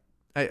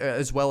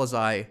as well as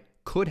I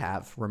could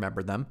have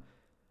remembered them.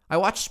 I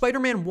watched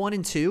Spider-Man 1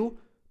 and 2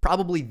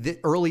 probably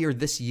earlier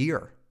this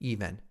year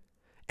even.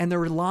 And there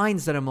were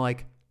lines that I'm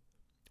like,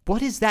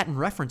 what is that in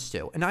reference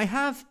to? And I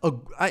have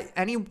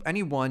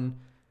anyone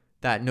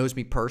that knows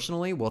me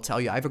personally will tell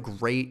you I have a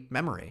great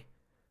memory.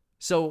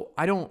 So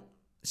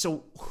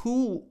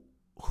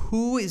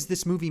who is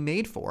this movie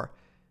made for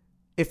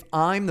if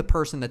I'm the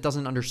person that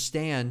doesn't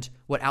understand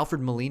what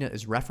Alfred Molina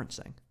is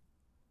referencing?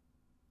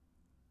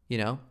 You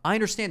know, I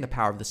understand the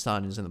power of the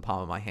sun is in the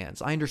palm of my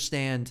hands. I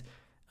understand,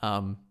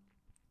 I'm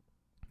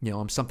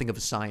something of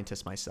a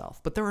scientist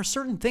myself. But there are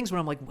certain things when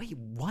I'm like, wait,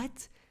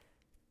 what?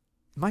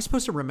 Am I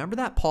supposed to remember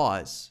that?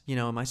 Pause.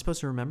 Am I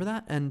supposed to remember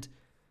that? And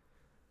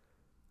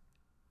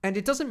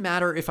it doesn't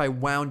matter if I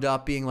wound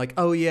up being like,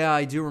 oh yeah,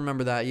 I do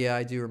remember that. Yeah,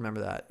 I do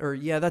remember that. Or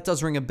yeah, that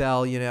does ring a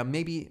bell.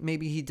 Maybe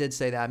he did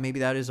say that. Maybe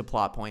that is a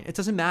plot point. It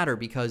doesn't matter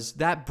because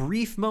that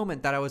brief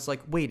moment that I was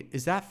like, wait,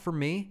 is that for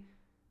me?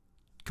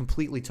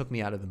 Completely took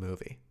me out of the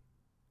movie.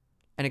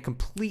 And it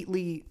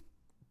completely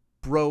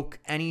broke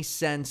any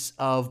sense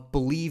of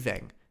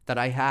believing that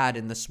I had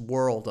in this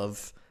world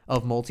of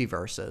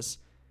multiverses.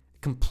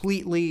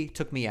 Completely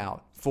took me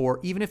out for,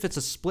 even if it's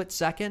a split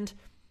second,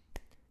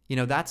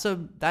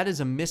 that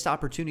is a missed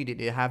opportunity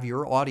to have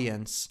your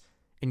audience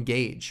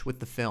engage with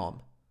the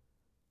film.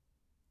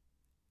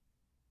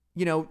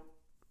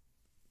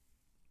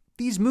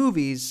 These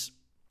movies,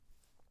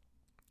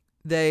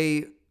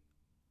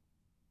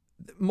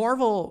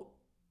 Marvel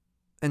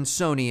and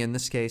Sony in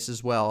this case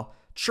as well,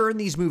 churn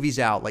these movies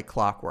out like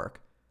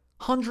clockwork.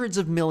 Hundreds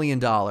of $1 million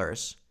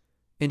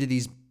into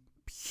these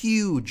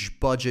huge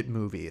budget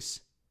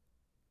movies.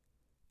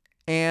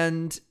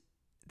 And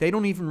they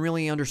don't even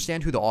really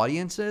understand who the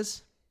audience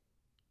is.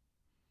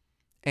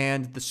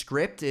 And the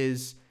script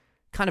is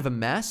kind of a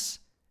mess.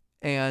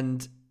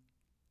 And,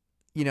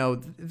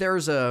 there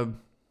is a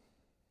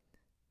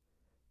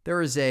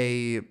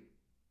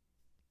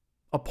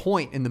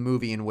point in the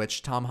movie in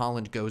which Tom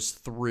Holland goes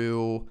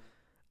through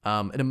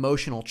an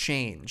emotional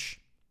change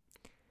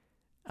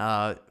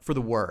for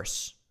the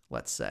worse,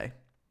 let's say.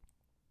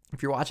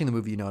 If you're watching the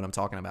movie, you know what I'm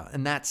talking about.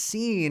 And that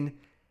scene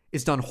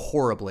is done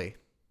horribly,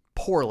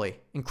 poorly,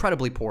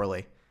 incredibly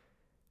poorly.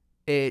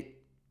 It's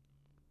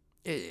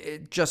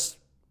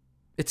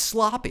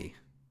sloppy.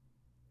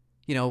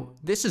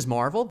 This is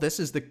Marvel. This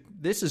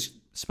is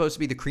supposed to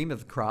be the cream of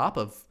the crop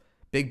of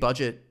big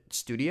budget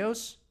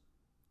studios.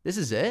 This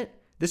is it.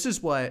 This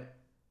is what,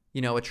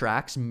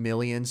 attracts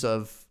millions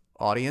of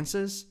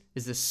audiences,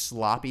 is this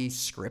sloppy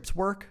script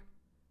work.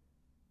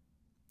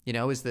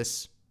 Is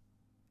this,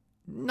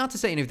 not to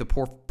say any of the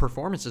poor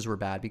performances were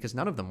bad, because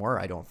none of them were,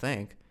 I don't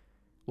think.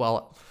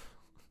 Well,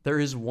 there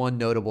is one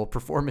notable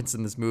performance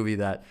in this movie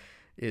that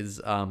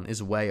is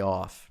way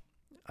off,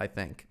 I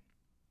think.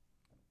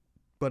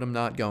 But I'm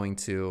not going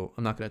to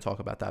talk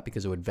about that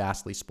because it would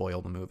vastly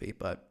spoil the movie.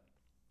 But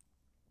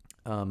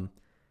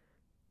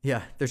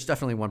yeah, there's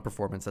definitely one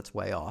performance that's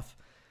way off,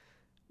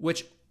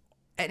 and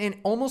it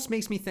almost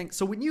makes me think,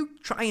 so when you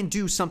try and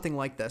do something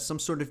like this, some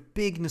sort of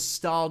big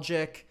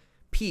nostalgic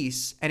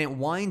piece, and it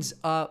winds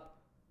up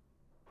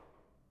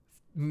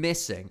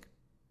missing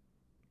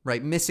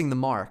the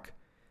mark,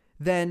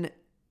 then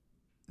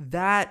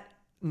that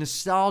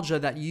nostalgia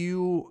that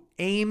you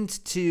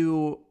aimed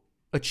to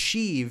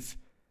achieve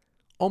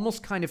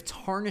almost kind of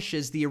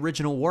tarnishes the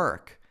original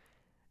work.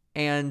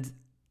 And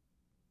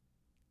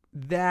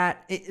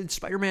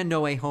Spider-Man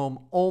No Way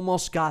Home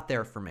almost got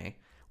there for me,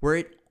 where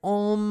it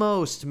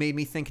almost made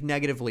me think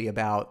negatively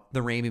about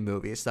the Raimi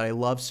movies that I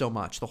love so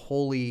much, the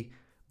holy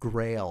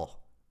grail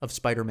of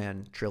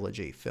Spider-Man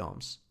trilogy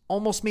films.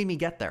 Almost made me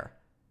get there,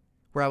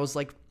 where I was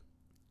like,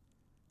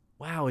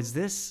 wow, is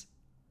this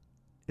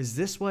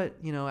what,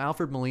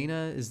 Alfred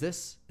Molina, is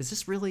this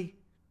really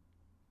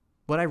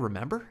what I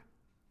remember?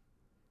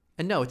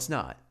 And no, it's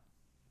not.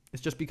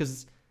 It's just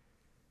because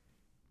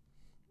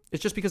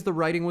the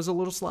writing was a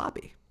little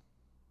sloppy.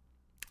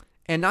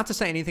 And not to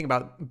say anything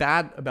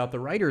bad about the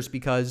writers,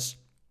 because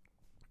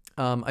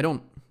I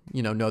don't,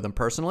 know them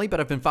personally, but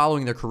I've been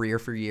following their career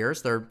for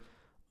years. They're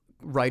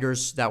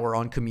writers that were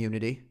on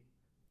Community,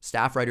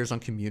 staff writers on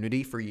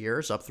Community for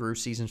years, up through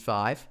season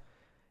 5.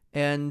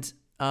 And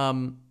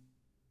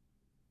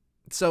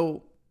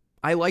so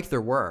I like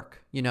their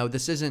work.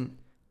 This isn't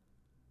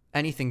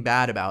anything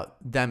bad about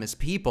them as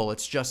people.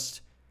 It's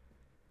just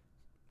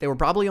they were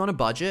probably on a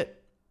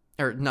budget,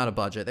 or not a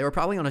budget. They were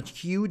probably on a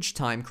huge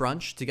time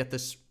crunch to get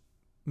this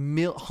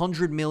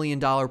 $100 million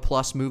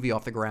plus movie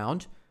off the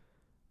ground.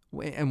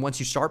 And once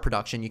you start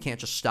production, you can't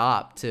just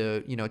stop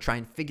to, try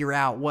and figure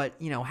out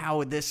how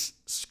would this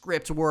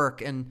script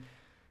work. And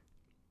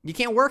you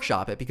can't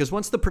workshop it, because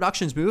once the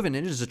production's moving,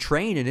 it is a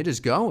train and it is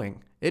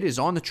going. It is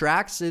on the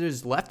tracks. It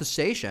has left the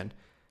station.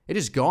 It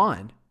is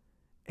gone.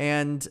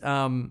 And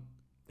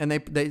they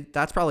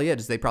that's probably it,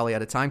 is they probably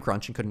had a time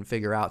crunch and couldn't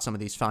figure out some of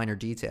these finer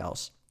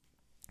details,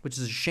 which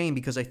is a shame,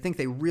 because I think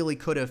they really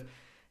could have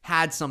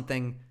had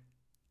something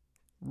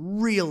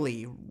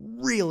really,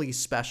 really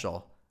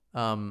special.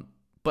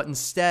 But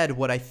instead,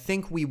 what I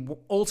think we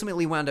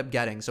ultimately wound up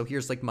getting, so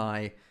here's like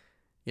my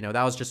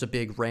That was just a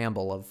big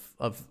ramble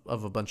of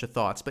a bunch of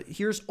thoughts. But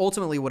here's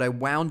ultimately what I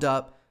wound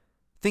up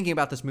thinking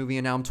about this movie,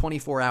 and now I'm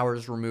 24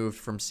 hours removed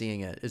from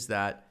seeing it, is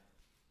that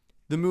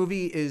the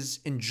movie is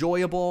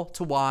enjoyable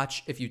to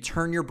watch if you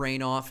turn your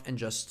brain off and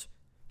just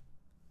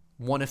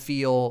want to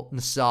feel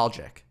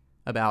nostalgic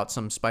about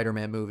some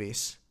Spider-Man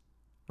movies,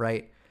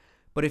 right?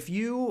 But if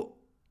you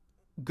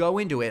go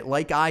into it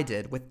like I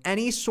did with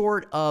any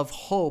sort of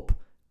hope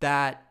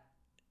that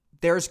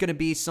there's going to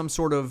be some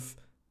sort of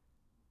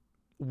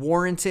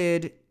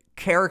warranted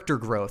character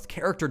growth,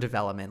 character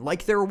development,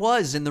 like there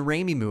was in the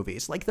Raimi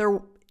movies, like there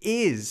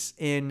is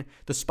in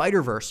the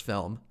Spider-Verse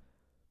film,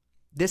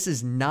 this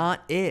is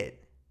not it.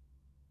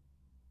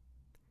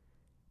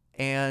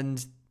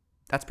 And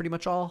that's pretty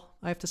much all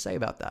I have to say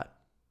about that.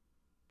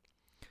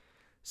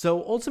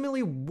 So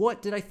ultimately,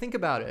 what did I think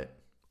about it?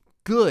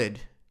 Good.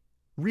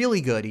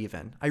 Really good,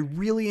 even. I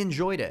really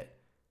enjoyed it.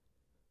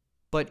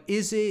 But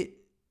is it,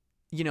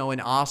 an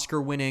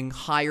Oscar-winning,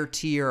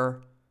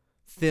 higher-tier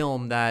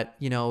film that,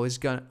 is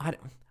gonna...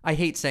 I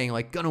hate saying,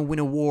 gonna win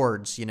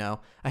awards,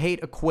 I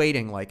hate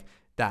equating,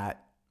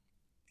 that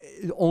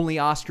only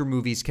Oscar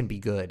movies can be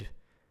good.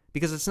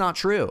 Because it's not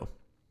true.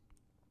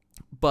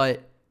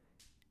 But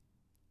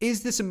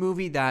is this a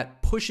movie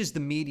that pushes the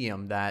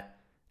medium that,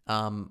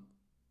 that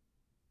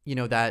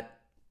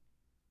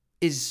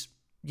is,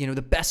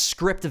 the best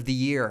script of the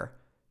year,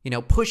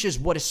 pushes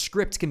what a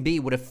script can be,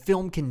 what a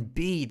film can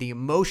be, the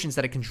emotions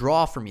that it can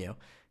draw from you?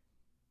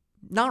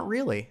 Not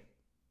really.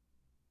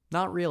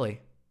 Not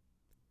really.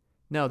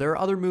 No, there are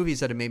other movies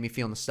that have made me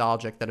feel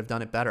nostalgic that have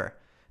done it better.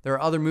 There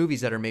are other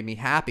movies that have made me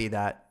happy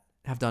that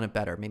have done it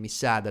better, made me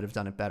sad that have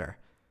done it better.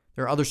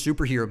 There are other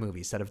superhero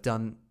movies that have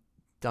done,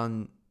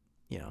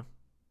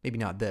 maybe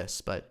not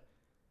this, but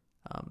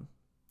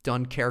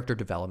done character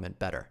development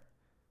better.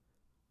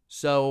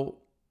 So,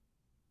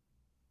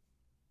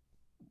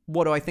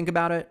 what do I think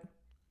about it?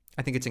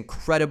 I think it's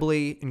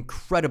incredibly,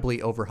 incredibly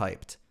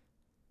overhyped.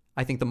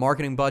 I think the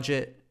marketing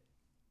budget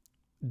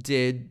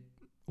did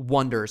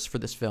wonders for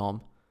this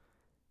film.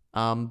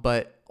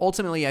 But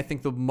ultimately, I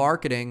think the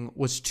marketing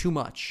was too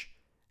much.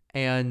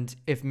 And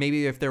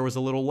if there was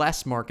a little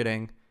less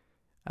marketing,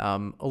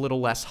 a little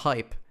less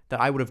hype, that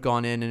I would have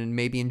gone in and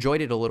maybe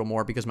enjoyed it a little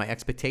more because my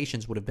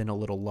expectations would have been a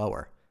little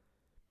lower.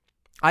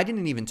 I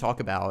didn't even talk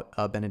about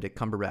Benedict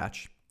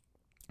Cumberbatch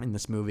in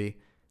this movie.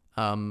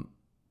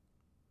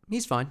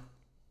 He's fine.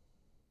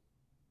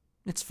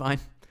 It's fine.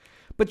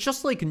 But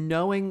just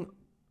knowing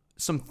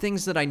some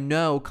things that I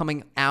know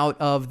coming out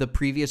of the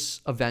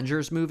previous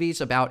Avengers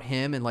movies about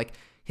him and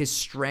his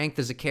strength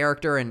as a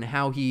character and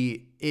how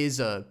he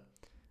is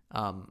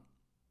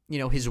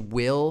his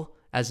will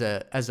as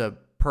a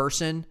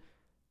person,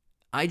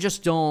 I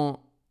just don't.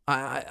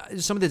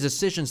 Some of the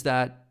decisions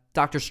that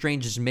Doctor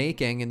Strange is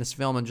making in this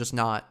film, I'm just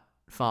not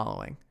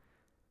following.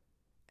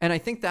 And I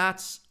think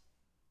that's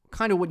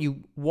kind of what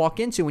you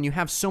walk into when you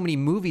have so many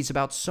movies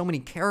about so many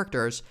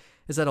characters,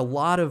 is that a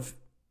lot of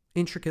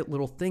intricate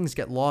little things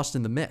get lost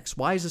in the mix.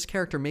 Why is this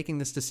character making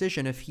this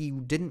decision if he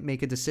didn't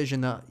make a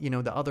decision that,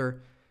 in that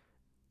other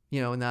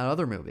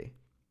movie?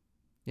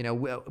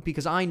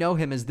 Because I know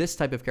him as this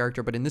type of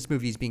character, but in this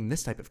movie he's being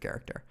this type of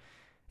character.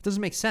 It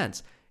doesn't make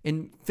sense.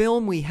 In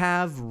film, we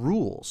have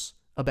rules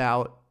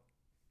about,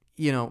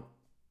 you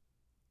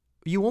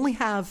only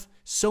have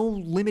so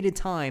limited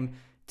time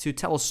to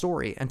tell a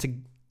story and to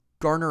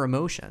garner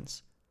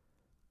emotions.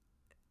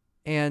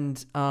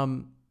 And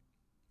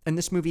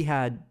this movie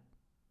had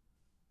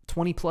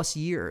 20 plus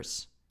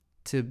years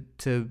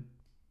to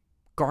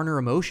garner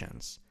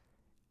emotions.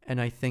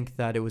 And I think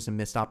that it was a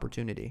missed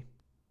opportunity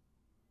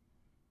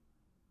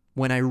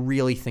when I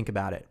really think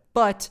about it.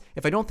 But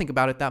if I don't think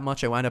about it that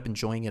much, I wind up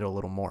enjoying it a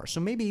little more.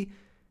 So maybe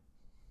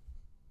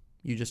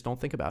you just don't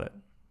think about it.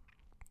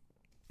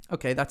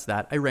 Okay, that's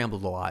that. I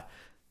rambled a lot.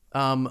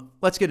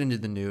 Let's get into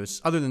the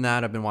news. Other than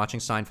that, I've been watching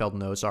Seinfeld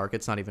and Ozark.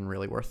 It's not even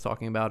really worth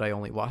talking about. I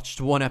only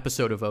watched one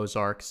episode of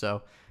Ozark,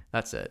 so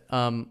that's it.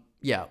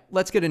 Yeah,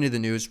 let's get into the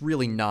news.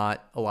 Really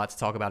not a lot to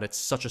talk about. It's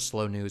such a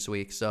slow news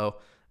week, so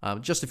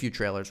just a few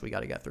trailers we got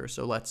to get through.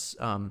 So let's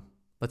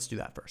do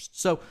that first.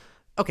 So,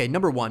 okay,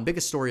 number one,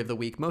 biggest story of the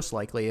week, most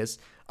likely, is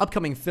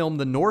upcoming film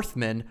The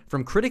Northman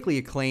from critically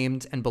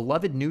acclaimed and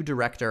beloved new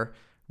director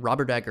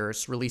Robert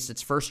Eggers released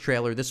its first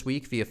trailer this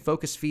week via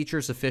Focus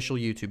Features' official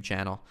YouTube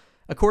channel.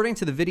 According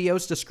to the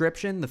video's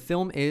description, the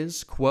film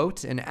is,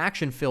 quote, an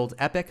action-filled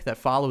epic that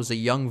follows a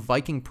young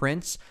Viking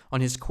prince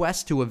on his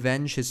quest to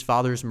avenge his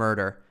father's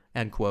murder,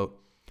 end quote.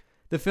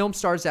 The film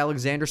stars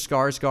Alexander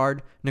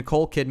Skarsgård,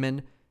 Nicole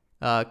Kidman,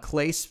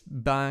 Claes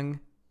Bang,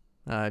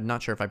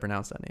 not sure if I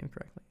pronounced that name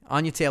correctly,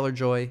 Anya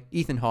Taylor-Joy,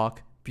 Ethan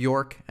Hawke,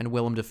 Bjork, and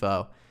Willem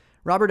Dafoe.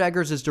 Robert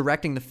Eggers is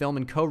directing the film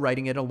and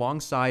co-writing it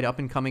alongside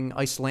up-and-coming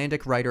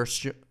Icelandic writer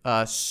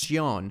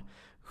Sjón,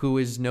 who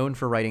is known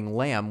for writing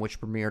Lamb,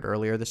 which premiered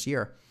earlier this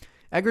year.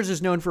 Eggers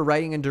is known for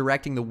writing and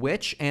directing The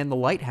Witch and The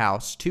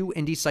Lighthouse, two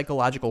indie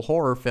psychological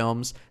horror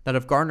films that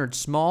have garnered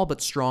small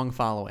but strong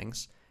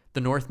followings.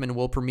 The Northman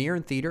will premiere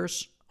in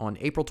theaters on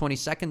April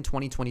 22nd,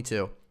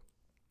 2022.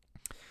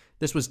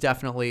 This was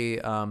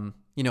definitely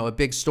a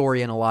big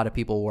story, and a lot of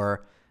people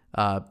were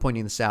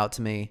pointing this out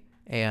to me,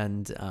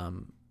 and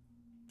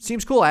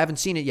seems cool. I haven't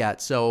seen it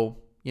yet, so,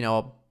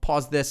 I'll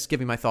pause this,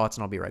 give you my thoughts,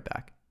 and I'll be right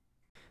back.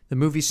 The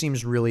movie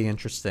seems really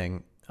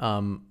interesting.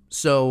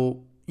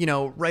 So,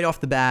 right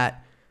off the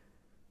bat,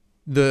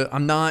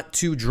 I'm not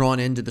too drawn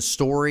into the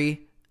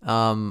story.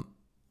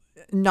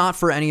 Not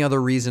for any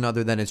other reason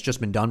other than it's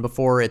just been done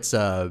before. It's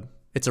a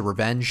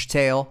revenge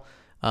tale.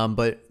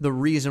 But the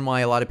reason why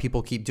a lot of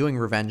people keep doing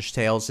revenge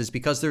tales is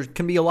because there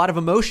can be a lot of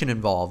emotion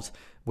involved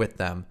with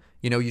them.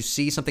 You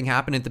see something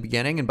happen at the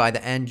beginning, and by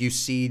the end, you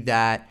see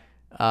that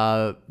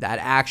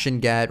action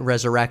get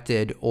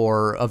resurrected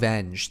or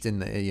avenged in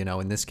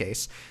this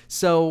case.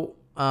 So,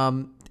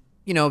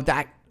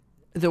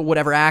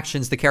 whatever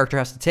actions the character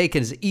has to take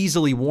is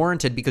easily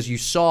warranted because you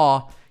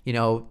saw,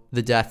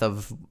 the death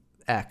of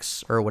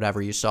X or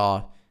whatever you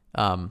saw,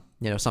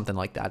 something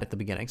like that at the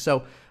beginning.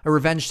 So a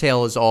revenge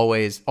tale is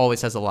always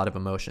has a lot of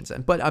emotions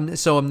in. But I'm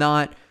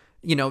not,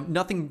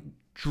 nothing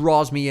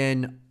draws me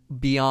in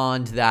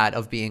beyond that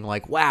of being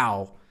like,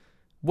 wow,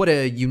 what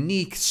a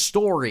unique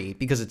story,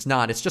 because it's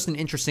not. It's just an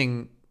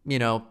interesting,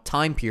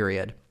 time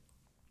period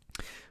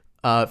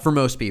for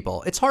most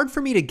people. It's hard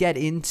for me to get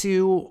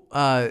into,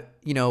 I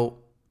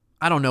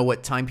don't know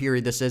what time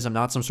period this is. I'm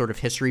not some sort of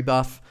history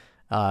buff,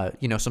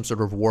 some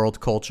sort of world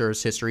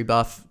cultures history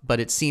buff, but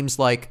it seems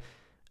like,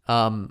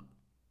 I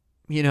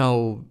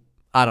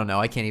don't know.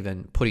 I can't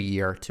even put a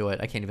year to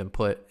it. I can't even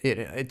put it.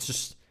 It's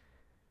just,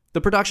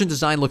 the production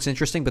design looks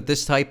interesting, but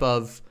this type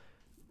of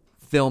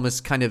film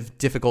is kind of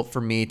difficult for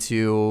me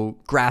to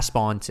grasp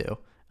onto.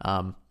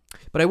 But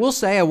I will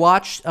say I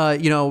watched,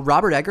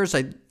 Robert Eggers.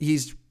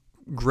 He's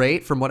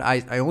great. From what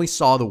I only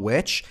saw The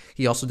Witch.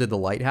 He also did The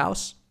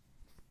Lighthouse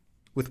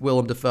with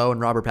Willem Dafoe and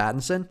Robert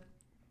Pattinson.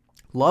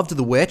 Loved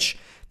The Witch.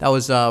 That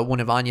was one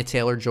of Anya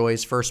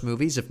Taylor-Joy's first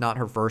movies, if not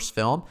her first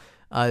film.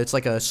 It's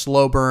like a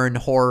slow burn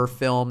horror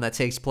film that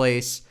takes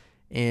place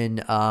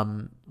in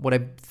what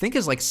I think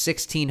is like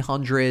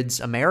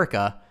 1600s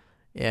America.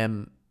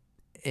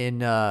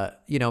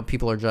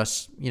 People are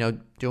just,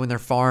 doing their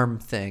farm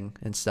thing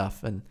and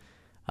stuff. And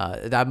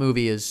that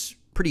movie is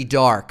pretty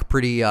dark,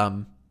 pretty,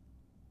 it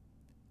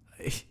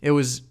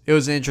was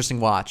an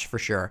interesting watch for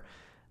sure.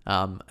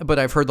 But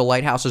I've heard The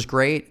Lighthouse is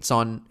great. It's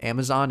on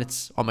Amazon.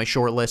 It's on my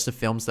short list of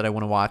films that I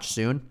want to watch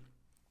soon.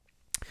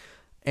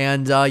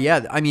 And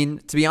to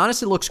be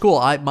honest, it looks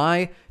cool.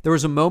 There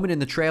was a moment in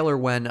the trailer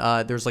when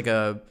there's like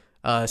a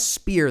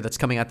spear that's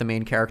coming at the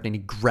main character, and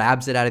he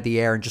grabs it out of the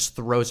air and just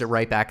throws it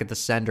right back at the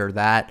sender.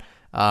 That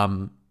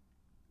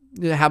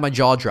had my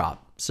jaw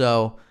drop.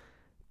 So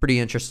pretty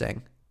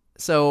interesting.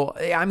 So,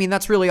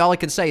 that's really all I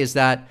can say is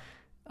that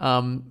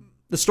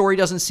the story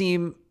doesn't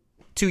seem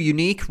too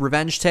unique.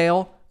 Revenge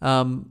tale.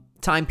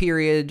 Time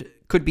period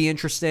could be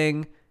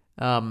interesting.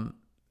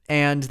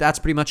 And that's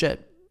pretty much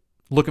it.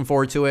 Looking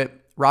forward to it.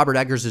 Robert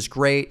Eggers is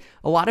great.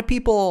 A lot of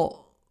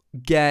people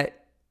can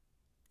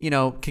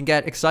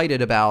get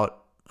excited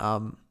about, I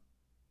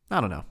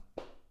don't know,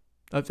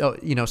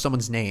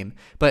 someone's name.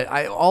 But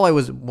all I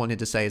wanted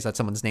to say is that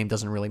someone's name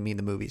doesn't really mean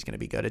the movie's going to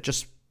be good. It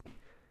just,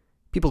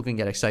 people can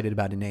get excited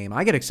about a name.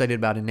 I get excited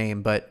about a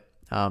name, but,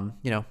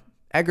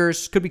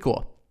 Eggers could be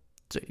cool.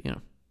 So,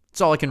 that's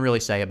all I can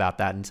really say about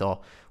that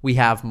until we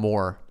have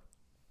more.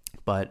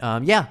 But,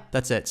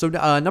 that's it. So,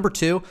 number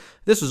 2,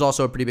 this was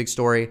also a pretty big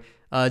story.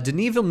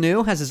 Denis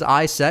Villeneuve has his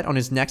eyes set on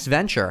his next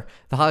venture.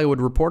 The Hollywood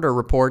Reporter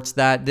reports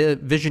that the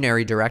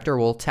visionary director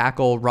will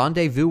tackle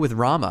Rendezvous with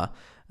Rama,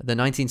 the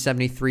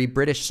 1973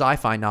 British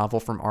sci-fi novel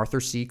from Arthur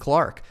C.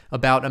 Clarke,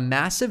 about a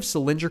massive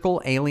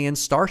cylindrical alien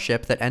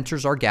starship that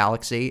enters our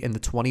galaxy in the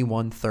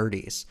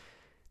 2130s.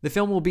 The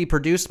film will be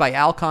produced by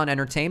Alcon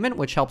Entertainment,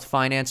 which helped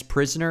finance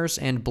Prisoners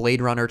and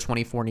Blade Runner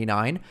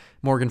 2049.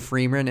 Morgan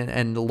Freeman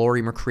and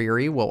Laurie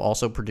McCreary will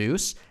also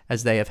produce,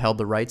 as they have held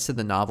the rights to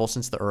the novel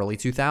since the early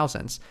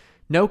 2000s.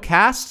 No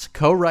cast,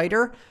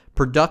 co-writer,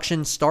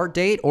 production start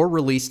date, or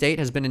release date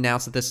has been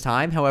announced at this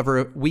time.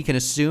 However, we can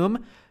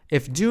assume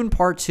if Dune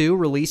Part 2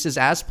 releases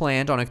as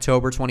planned on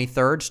October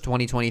 23rd,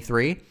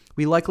 2023,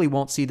 we likely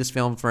won't see this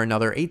film for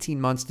another 18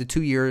 months to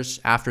 2 years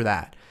after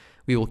that.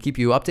 We will keep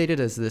you updated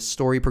as this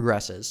story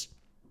progresses.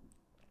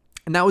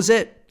 And that was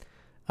it.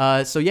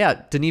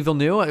 Denis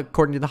Villeneuve,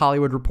 according to the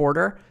Hollywood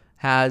Reporter,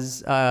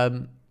 is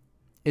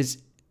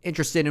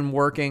interested in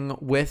working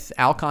with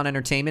Alcon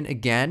Entertainment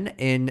again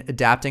in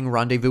adapting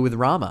Rendezvous with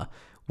Rama,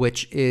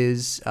 which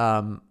is,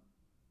 another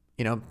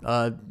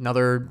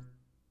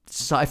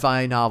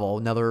sci-fi novel,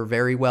 another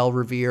very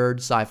well-revered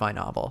sci-fi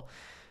novel.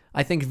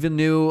 I think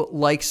Villeneuve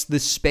likes the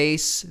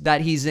space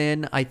that he's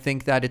in. I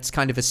think that it's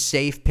kind of a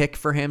safe pick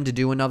for him to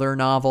do another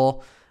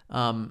novel.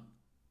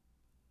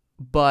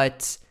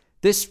 But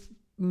this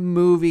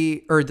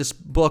movie, or this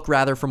book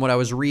rather, from what I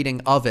was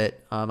reading of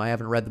it, I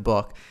haven't read the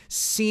book,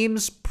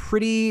 seems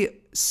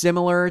pretty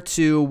similar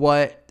to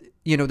what,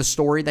 the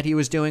story that he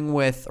was doing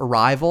with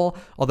Arrival,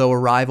 although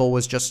Arrival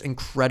was just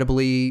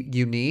incredibly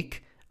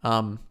unique.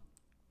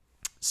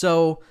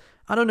 So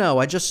I don't know.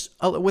 I just,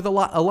 with a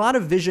lot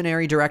of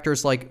visionary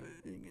directors like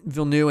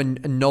Villeneuve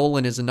and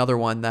Nolan is another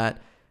one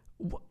that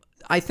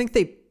I think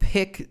they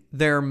pick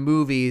their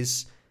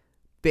movies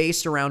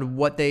based around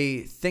what they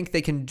think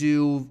they can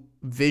do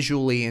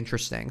visually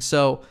interesting.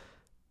 So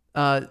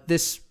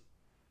this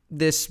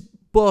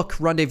book,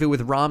 Rendezvous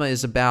with Rama,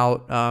 is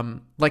about,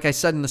 like I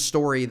said in the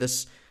story,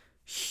 this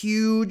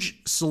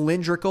huge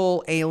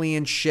cylindrical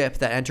alien ship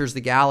that enters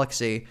the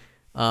galaxy.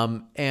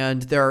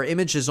 And there are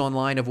images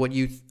online of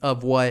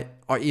what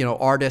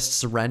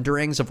artists'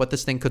 renderings of what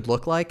this thing could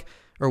look like,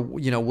 or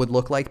would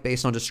look like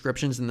based on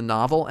descriptions in the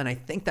novel. And I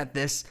think that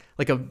this,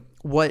 like a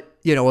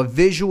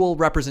visual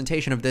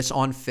representation of this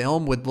on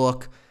film would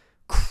look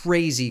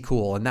crazy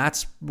cool. And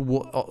that's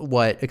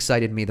what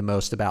excited me the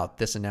most about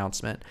this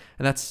announcement.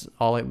 And that's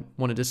all I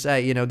wanted to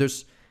say.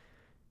 That's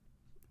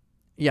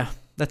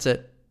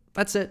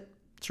it.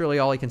 It's really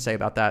all I can say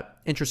about that.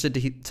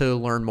 Interested to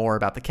learn more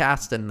about the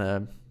cast and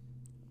the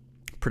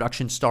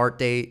production start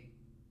date,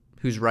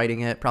 who's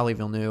writing it, probably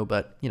Villeneuve,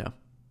 but,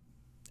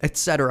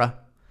 etc.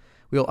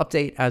 We'll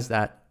update as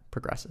that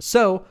progresses.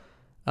 So,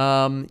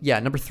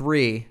 number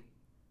 3,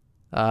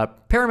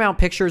 Paramount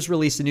Pictures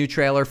released a new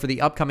trailer for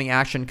the upcoming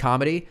action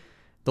comedy,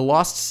 The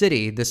Lost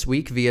City, this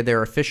week via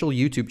their official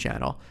YouTube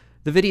channel.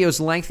 The video's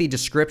lengthy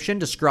description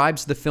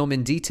describes the film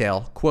in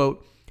detail.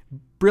 Quote,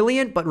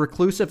 "Brilliant but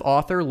reclusive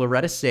author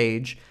Loretta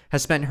Sage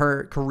has spent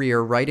her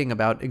career writing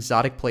about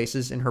exotic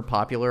places in her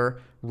popular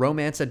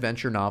romance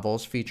adventure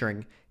novels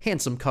featuring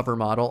handsome cover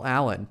model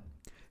Alan,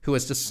 who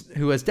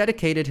has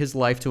dedicated his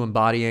life to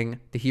embodying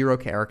the hero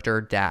character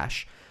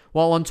Dash.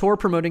 While on tour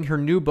promoting her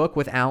new book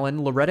with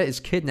Alan, Loretta is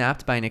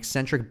kidnapped by an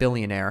eccentric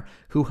billionaire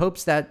who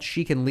hopes that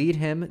she can lead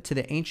him to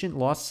the ancient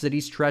lost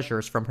city's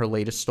treasures from her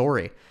latest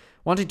story.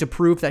 Wanting to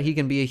prove that he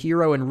can be a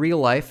hero in real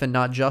life and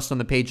not just on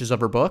the pages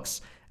of her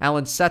books,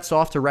 Alan sets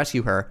off to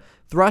rescue her.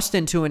 Thrust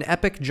into an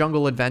epic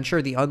jungle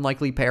adventure, the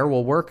unlikely pair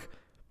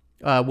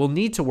will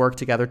need to work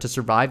together to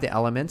survive the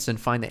elements and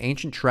find the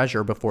ancient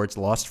treasure before it's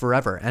lost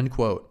forever." End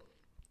quote.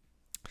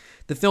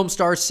 The film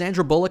stars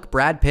Sandra Bullock,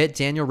 Brad Pitt,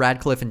 Daniel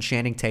Radcliffe, and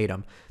Channing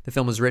Tatum. The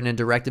film was written and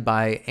directed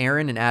by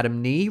Aaron and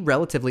Adam Nee,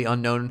 relatively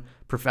unknown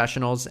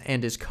professionals,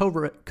 and is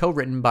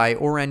co-written by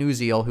Oren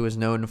Uziel, who is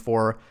known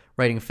for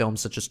writing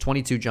films such as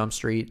 22 Jump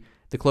Street,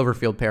 The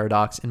Cloverfield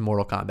Paradox, and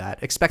Mortal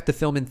Kombat. Expect the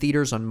film in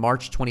theaters on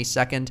March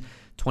 22nd,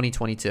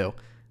 2022.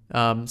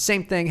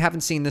 Same thing,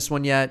 haven't seen this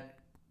one yet.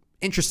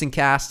 Interesting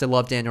cast. I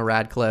love Daniel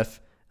Radcliffe.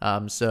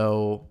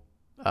 So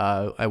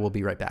I will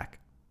be right back.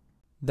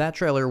 That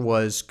trailer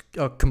was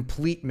a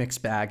complete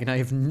mixed bag, and I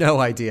have no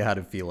idea how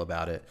to feel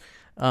about it.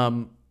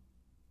 I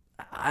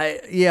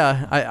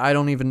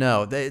don't even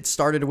know. It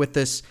started with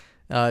this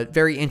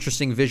very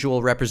interesting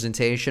visual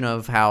representation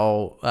of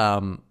how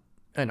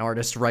an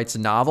artist writes a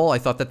novel. I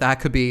thought that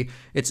could be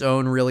its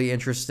own really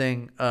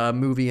interesting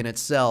movie in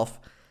itself.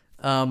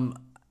 I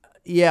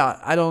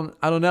don't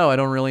know. I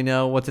don't really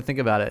know what to think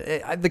about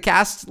it. The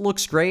cast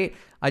looks great.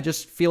 I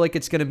just feel like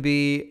it's going to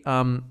be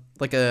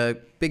like a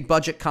big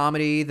budget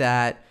comedy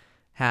that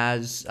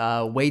has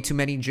way too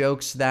many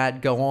jokes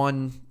that go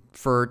on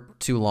for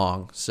too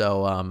long.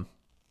 So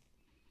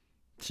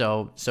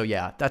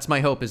yeah, that's my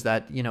hope, is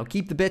that,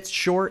 keep the bits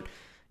short,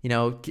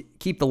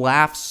 keep the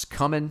laughs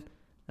coming.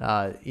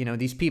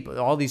 These people,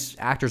 all these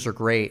actors are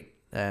great,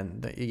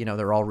 and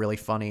they're all really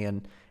funny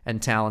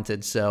and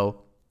talented.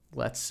 So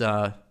let's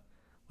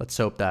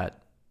hope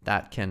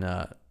that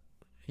can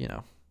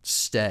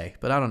stay.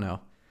 But I don't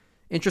know.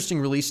 Interesting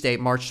release date,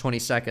 March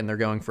 22nd. They're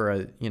going for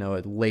a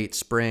late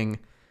spring,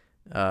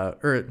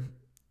 early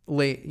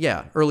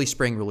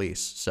spring release.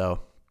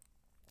 So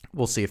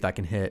we'll see if that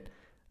can hit.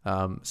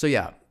 All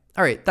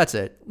right, that's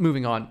it.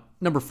 Moving on.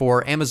 Number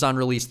 4, Amazon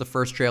released the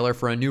first trailer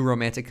for a new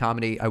romantic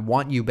comedy, I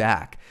Want You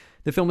Back.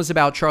 The film is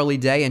about Charlie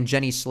Day and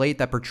Jenny Slate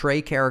that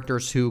portray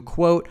characters who,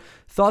 quote,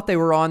 thought they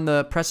were on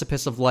the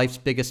precipice of life's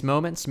biggest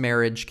moments,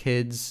 marriage,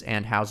 kids,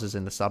 and houses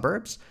in the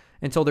suburbs,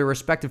 until their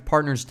respective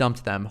partners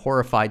dumped them.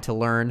 Horrified to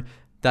learn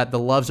that the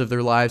loves of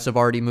their lives have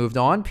already moved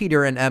on,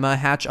 Peter and Emma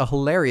hatch a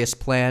hilarious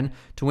plan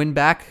to win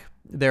back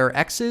their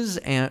exes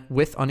and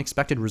with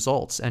unexpected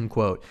results, end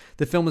quote.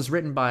 The film is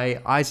written by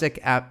Isaac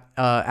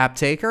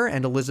Aptaker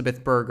and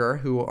Elizabeth Berger,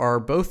 who are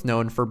both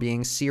known for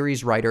being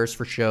series writers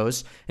for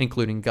shows,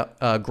 including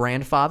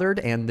Grandfathered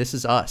and This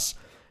Is Us.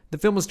 The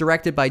film was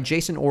directed by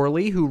Jason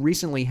Orley, who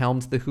recently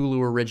helmed the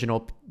Hulu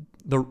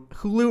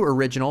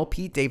original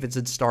Pete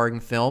Davidson starring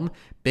film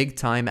Big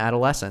Time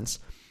Adolescence.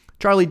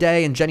 Charlie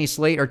Day and Jenny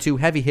Slate are two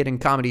heavy-hitting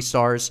comedy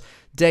stars.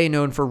 Day,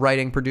 known for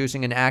writing,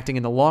 producing, and acting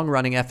in the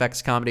long-running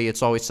FX comedy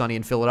It's Always Sunny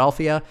in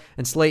Philadelphia,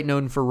 and Slate,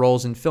 known for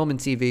roles in film and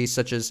TV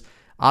such as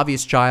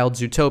Obvious Child,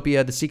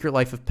 Zootopia, The Secret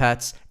Life of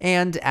Pets,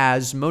 and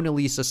as Mona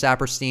Lisa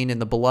Saperstein in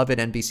the beloved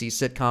NBC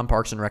sitcom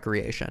Parks and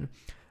Recreation.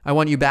 I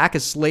Want You Back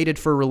is slated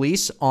for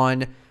release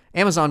on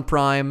Amazon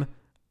Prime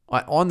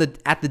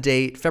at the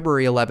date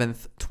February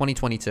 11th,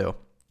 2022.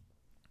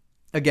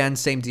 Again,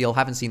 same deal.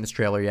 Haven't seen this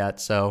trailer yet,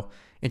 so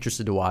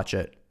interested to watch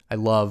it. I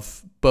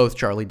love both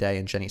Charlie Day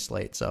and Jenny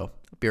Slate, so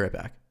I'll be right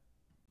back.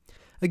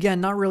 Again,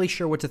 not really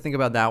sure what to think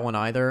about that one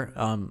either.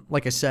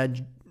 Like I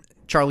said,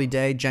 Charlie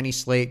Day, Jenny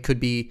Slate could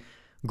be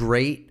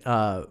great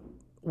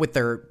with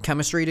their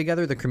chemistry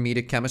together, the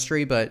comedic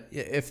chemistry. But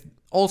if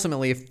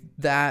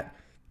that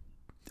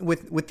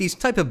with these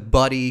type of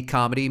buddy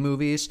comedy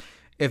movies,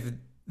 if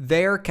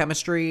their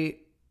chemistry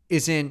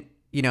isn't,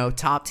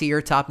 top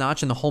tier, top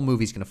notch, and the whole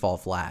movie's going to fall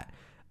flat.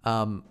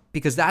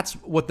 Because that's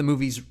what the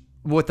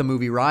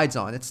movie rides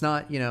on. It's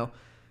not, you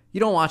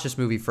don't watch this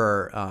movie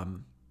for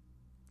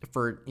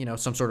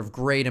some sort of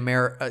great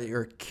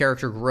or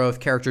character growth,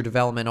 character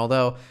development,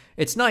 although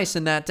it's nice,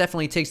 and that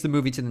definitely takes the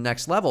movie to the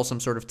next level, some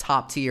sort of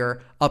top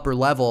tier, upper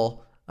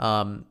level,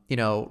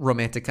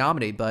 romantic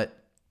comedy. But,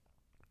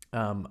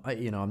 I'm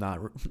not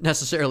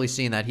necessarily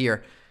seeing that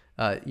here,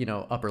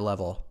 upper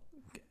level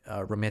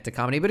romantic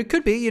comedy, but it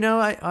could be,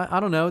 I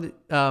don't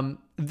know.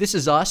 This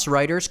Is Us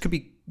writers could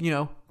be,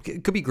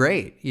 could be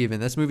great. Even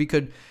this movie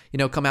could,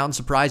 come out and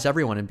surprise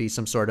everyone and be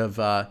some sort of,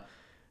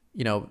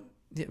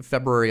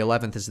 February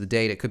 11th is the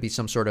date. It could be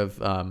some sort of,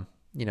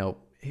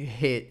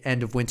 hit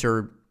end of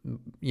winter,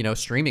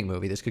 streaming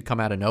movie. This could come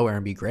out of nowhere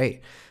and be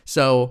great.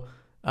 So,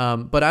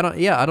 but I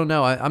don't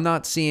know. I'm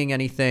not seeing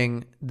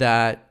anything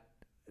that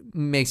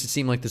makes it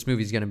seem like this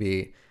movie is going to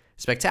be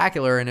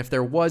spectacular. And if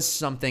there was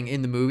something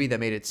in the movie that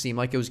made it seem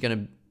like it was going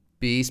to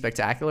be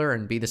spectacular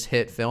and be this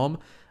hit film,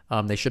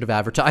 they should have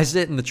advertised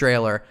it in the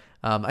trailer.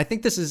 I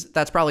think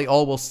that's probably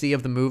all we'll see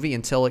of the movie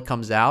until it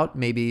comes out.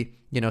 Maybe,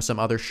 some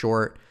other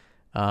short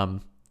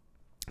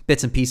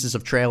bits and pieces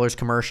of trailers,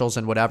 commercials,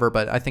 and whatever.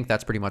 But I think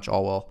that's pretty much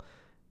all we'll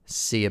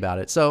see about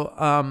it.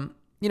 So,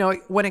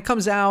 when it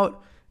comes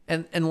out,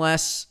 and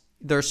unless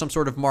there's some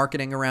sort of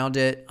marketing around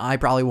it, I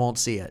probably won't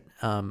see it.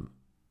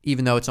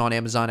 Even though it's on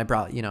Amazon, I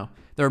probably,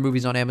 there are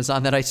movies on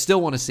Amazon that I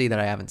still want to see that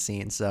I haven't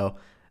seen. So,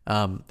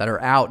 that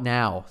are out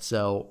now.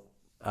 So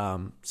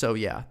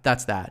yeah,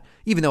 that's that.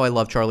 Even though I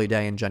love Charlie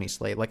Day and Jenny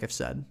Slate, like I've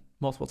said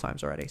multiple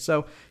times already.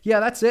 So yeah,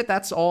 that's it.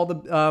 That's all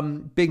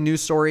the big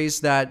news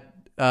stories that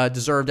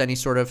deserved any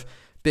sort of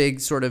big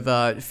sort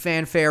of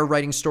fanfare,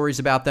 writing stories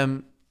about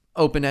them,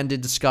 open-ended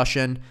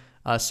discussion.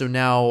 So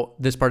now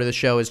this part of the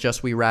show is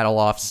just we rattle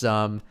off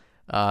some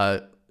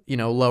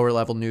lower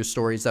level news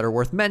stories that are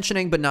worth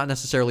mentioning, but not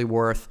necessarily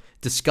worth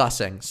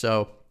discussing.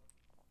 So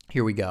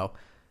here we go.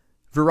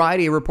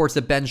 Variety reports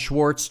that Ben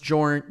Schwartz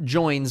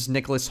joins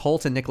Nicholas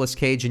Hoult and Nicolas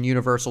Cage in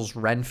Universal's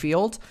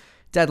Renfield.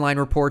 Deadline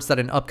reports that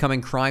an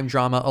upcoming crime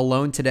drama,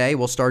 Alone Today,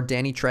 will star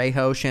Danny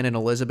Trejo, Shannon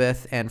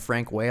Elizabeth, and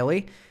Frank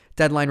Whaley.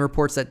 Deadline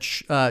reports that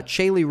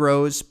Shaylee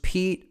Rose,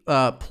 Pete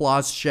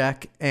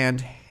Plazchek,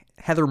 and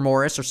Heather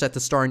Morris are set to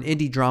star in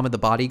indie drama The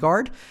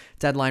Bodyguard.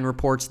 Deadline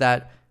reports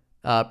that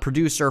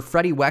producer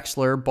Freddie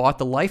Wexler bought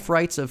the life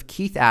rights of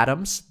Keith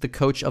Adams, the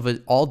coach of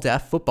an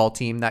all-deaf football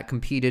team that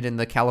competed in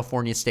the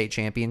California State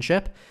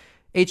Championship.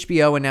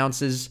 HBO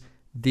announces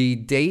the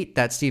date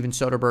that Steven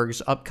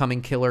Soderbergh's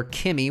upcoming Killer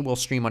Kimmy will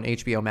stream on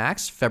HBO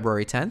Max,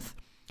 February 10th.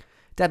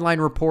 Deadline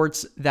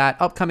reports that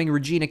upcoming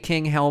Regina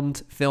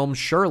King-helmed film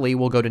Shirley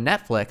will go to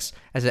Netflix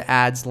as it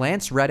adds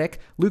Lance Reddick,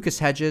 Lucas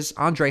Hedges,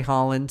 Andre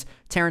Holland,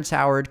 Terrence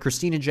Howard,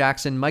 Christina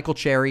Jackson, Michael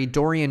Cherry,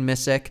 Dorian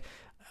Missick,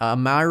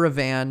 Myra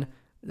Van,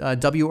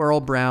 W. Earl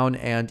Brown,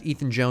 and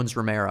Ethan Jones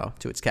Romero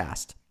to its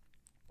cast.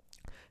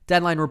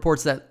 Deadline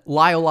reports that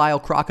Lyle Lyle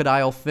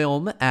Crocodile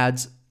film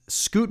adds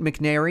Scoot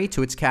McNairy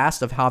to its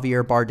cast of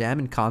Javier Bardem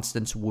and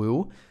Constance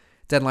Wu.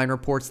 Deadline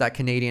reports that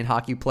Canadian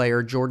hockey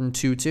player Jordan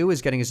Tootoo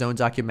is getting his own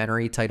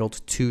documentary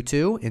titled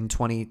Tootoo in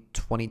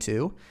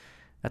 2022.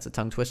 That's a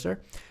tongue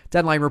twister.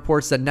 Deadline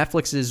reports that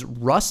Netflix's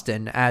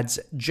Rustin adds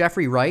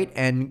Jeffrey Wright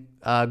and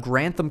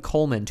Grantham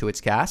Coleman to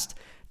its cast.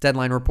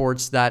 Deadline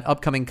reports that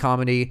upcoming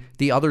comedy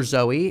The Other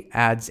Zoe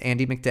adds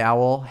Andy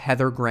McDowell,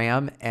 Heather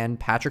Graham, and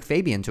Patrick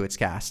Fabian to its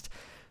cast.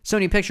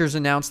 Sony Pictures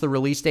announced the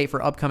release date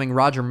for upcoming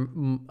Roger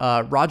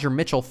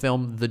Mitchell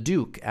film The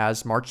Duke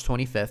as March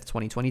 25th,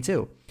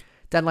 2022.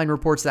 Deadline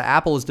reports that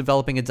Apple is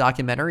developing a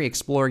documentary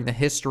exploring the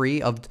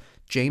history of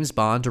James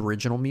Bond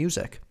original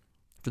music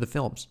for the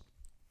films.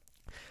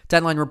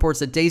 Deadline reports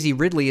that Daisy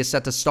Ridley is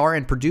set to star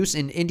and produce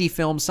in indie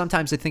film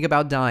Sometimes I Think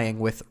About Dying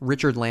with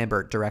Richard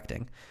Lambert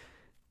directing.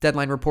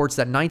 Deadline reports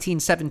that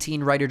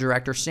 1917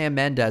 writer-director Sam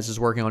Mendes is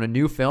working on a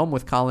new film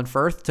with Colin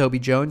Firth, Toby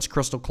Jones,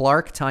 Crystal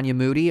Clark, Tanya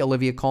Moody,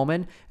 Olivia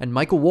Colman, and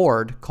Michael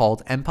Ward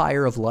called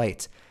Empire of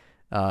Light.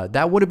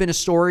 That would have been a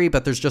story,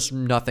 but there's just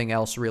nothing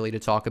else really to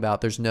talk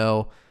about. There's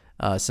no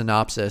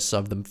synopsis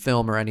of the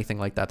film or anything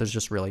like that. There's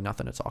just really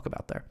nothing to talk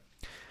about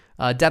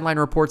there. Deadline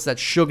reports that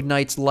Suge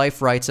Knight's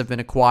life rights have been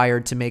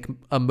acquired to make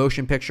a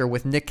motion picture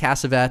with Nick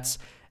Cassavetes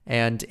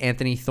and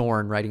Anthony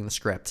Thorne writing the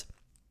script.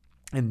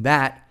 And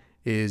that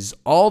is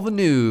all the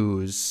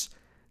news.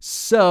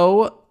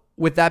 So,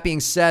 with that being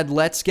said,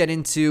 let's get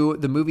into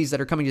the movies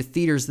that are coming to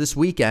theaters this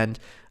weekend.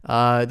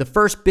 The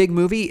first big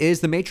movie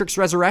is The Matrix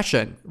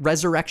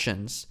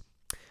Resurrections.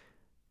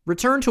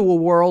 Return to a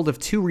world of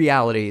two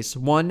realities,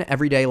 one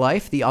everyday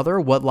life, the other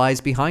what lies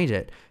behind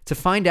it. To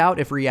find out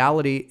if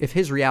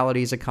his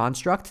reality is a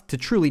construct, to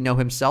truly know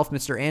himself,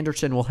 Mr.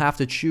 Anderson will have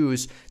to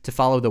choose to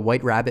follow the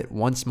White Rabbit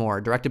once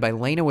more. Directed by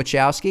Lena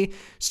Wachowski,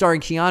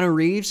 starring Keanu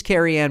Reeves,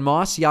 Carrie-Anne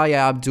Moss, Yahya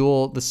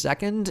Abdul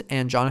II,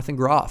 and Jonathan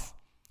Groff.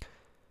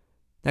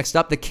 Next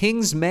up, The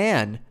King's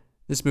Man.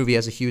 This movie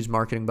has a huge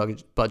marketing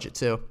budget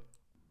too.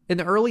 In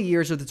the early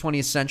years of the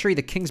 20th century,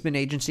 the Kingsman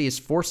Agency is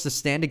forced to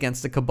stand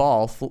against the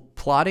cabal,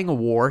 plotting a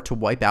war to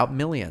wipe out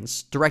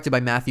millions. Directed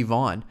by Matthew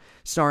Vaughn,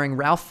 starring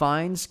Ralph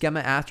Fiennes,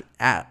 Gemma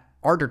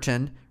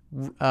Arterton,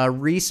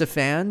 Rhys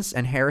Ifans,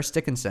 and Harris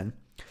Dickinson.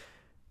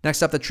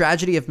 Next up, The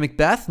Tragedy of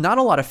Macbeth. Not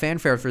a lot of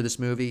fanfare for this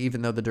movie,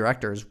 even though the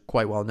director is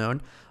quite well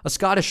known. A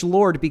Scottish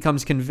lord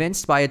becomes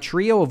convinced by a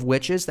trio of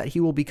witches that he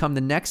will become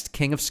the next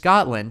king of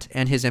Scotland,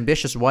 and his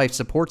ambitious wife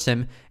supports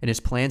him in his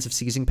plans of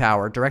seizing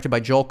power. Directed by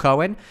Joel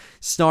Cohen,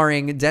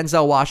 starring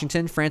Denzel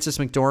Washington, Frances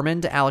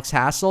McDormand, Alex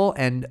Hassel,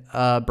 and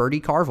Bertie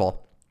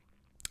Carvel.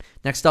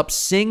 Next up,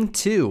 Sing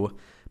 2.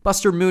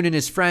 Buster Moon and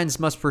his friends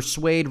must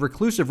persuade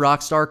reclusive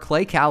rock star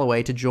Clay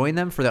Calloway to join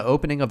them for the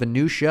opening of a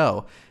new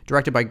show.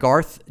 Directed by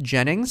Garth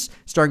Jennings,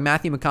 starring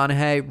Matthew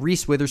McConaughey,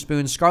 Reese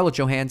Witherspoon, Scarlett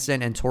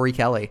Johansson, and Tori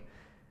Kelly.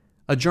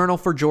 A Journal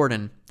for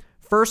Jordan.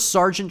 First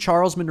Sergeant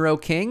Charles Monroe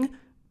King,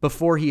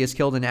 before he is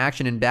killed in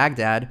action in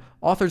Baghdad,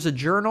 authors a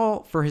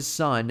journal for his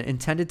son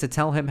intended to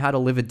tell him how to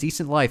live a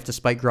decent life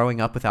despite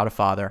growing up without a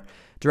father.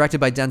 Directed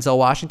by Denzel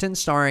Washington,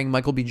 starring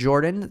Michael B.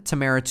 Jordan,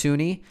 Tamara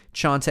Tooney,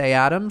 Chante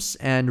Adams,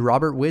 and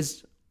Robert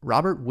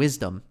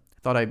Wisdom.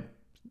 I thought I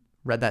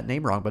read that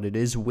name wrong, but it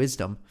is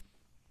Wisdom.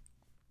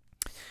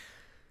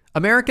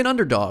 American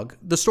Underdog,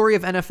 the story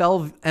of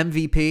NFL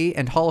MVP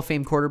and Hall of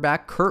Fame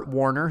quarterback Kurt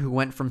Warner, who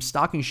went from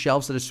stocking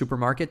shelves at a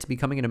supermarket to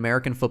becoming an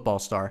American football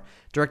star.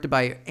 Directed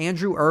by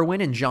Andrew Irwin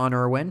and John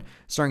Irwin,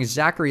 starring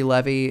Zachary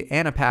Levi,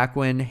 Anna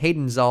Paquin,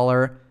 Hayden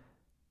Zoller,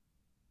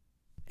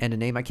 and a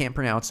name I can't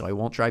pronounce, so I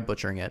won't try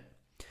butchering it.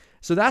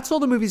 So that's all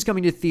the movies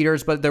coming to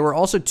theaters, but there were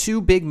also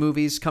two big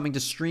movies coming to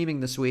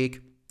streaming this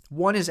week.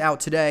 One is out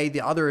today.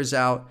 The other is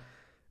out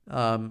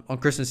on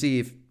Christmas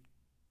Eve.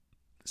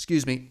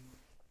 Excuse me.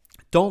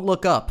 Don't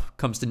Look Up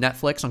comes to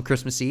Netflix on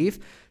Christmas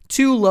Eve.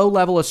 Two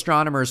low-level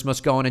astronomers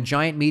must go on a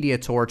giant media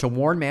tour to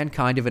warn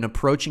mankind of an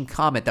approaching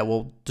comet that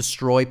will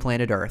destroy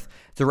planet Earth.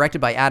 Directed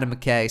by Adam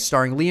McKay,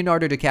 starring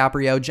Leonardo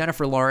DiCaprio,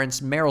 Jennifer Lawrence,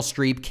 Meryl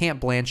Streep, Kate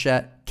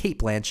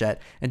Blanchett,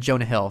 and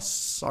Jonah Hill.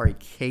 Sorry,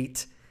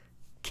 Cat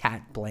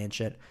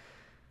Blanchett.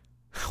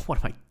 What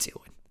am I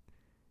doing?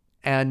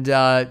 And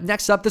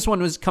next up, this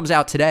one comes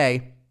out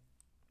today.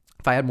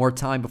 If I had more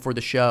time before the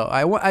show,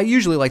 I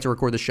usually like to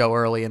record the show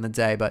early in the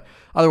day, but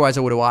otherwise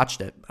I would have watched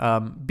it.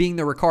 Being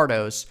the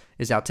Ricardos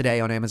is out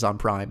today on Amazon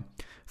Prime.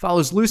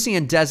 Follows Lucy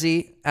and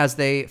Desi as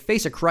they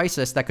face a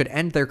crisis that could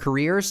end their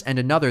careers and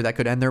another that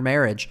could end their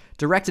marriage.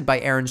 Directed by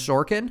Aaron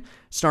Sorkin,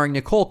 starring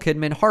Nicole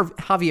Kidman,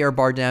 Javier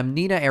Bardem,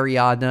 Nina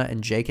Ariadna,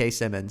 and J.K.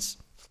 Simmons.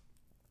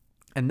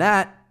 And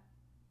that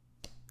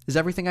is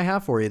everything I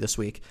have for you this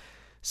week.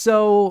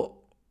 So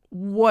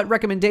what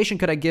recommendation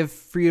could I give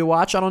for you to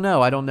watch? I don't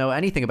know. I don't know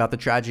anything about The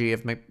Tragedy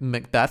of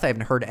Macbeth. I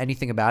haven't heard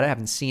anything about it. I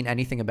haven't seen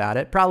anything about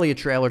it. Probably a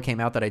trailer came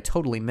out that I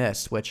totally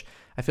missed, which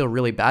I feel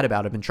really bad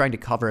about. I've been trying to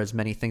cover as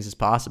many things as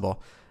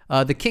possible.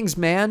 The King's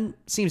Man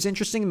seems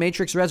interesting.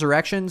 Matrix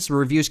Resurrections,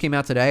 reviews came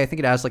out today. I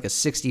think it has like a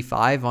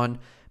 65 on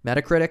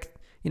Metacritic.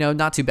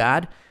 Not too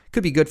bad.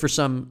 Could be good for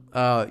some,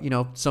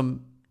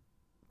 some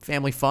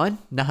family fun.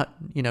 Not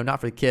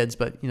for the kids,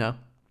 but,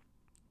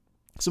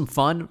 some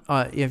fun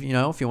if you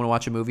want to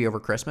watch a movie over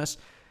Christmas.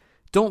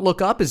 Don't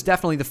Look Up is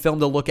definitely the film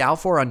to look out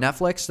for on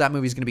Netflix. That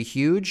movie's going to be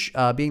huge.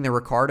 Being the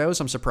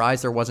Ricardos, I'm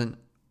surprised there wasn't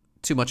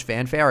too much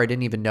fanfare. I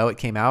didn't even know it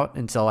came out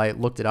until I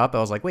looked it up. I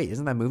was like, wait,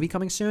 isn't that movie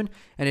coming soon?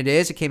 And it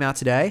is. It came out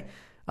today.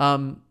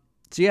 So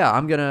yeah,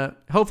 I'm gonna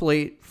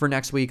hopefully for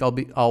next week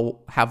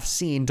I'll have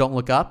seen Don't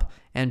Look Up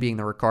and Being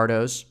the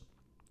Ricardos.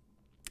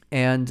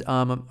 And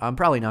I'm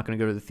probably not going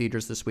to go to the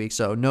theaters this week,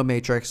 so no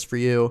Matrix for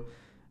you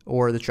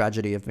or The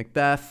Tragedy of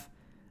Macbeth.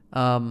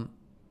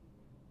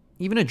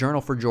 Even A Journal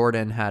for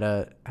Jordan had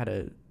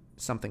a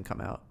something come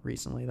out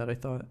recently that I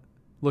thought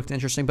looked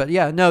interesting. But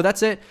yeah, no,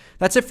 that's it.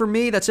 That's it for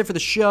me. That's it for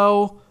the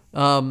show.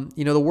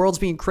 The world's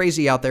being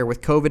crazy out there with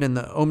COVID and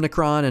the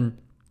Omicron, and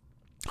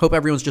hope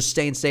everyone's just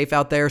staying safe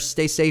out there.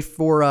 Stay safe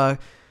for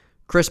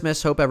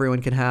Christmas. Hope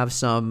everyone can have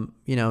some,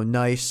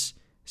 nice,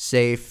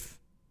 safe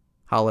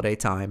holiday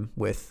time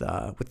with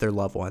their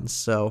loved ones.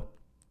 So,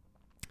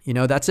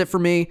 that's it for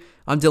me.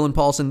 I'm Dylan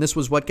Paulson. This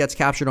was What Gets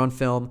Captured on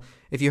Film.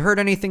 If you heard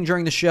anything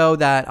during the show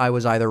that I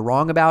was either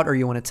wrong about or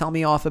you want to tell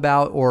me off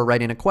about or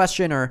write in a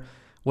question or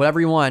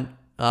whatever you want,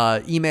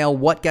 email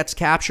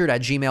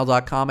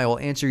whatgetscaptured@gmail.com. I will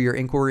answer your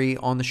inquiry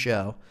on the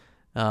show.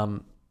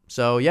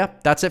 So, yeah,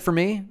 that's it for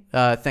me.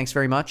 Thanks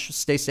very much.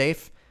 Stay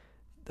safe.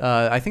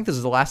 I think this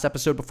is the last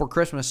episode before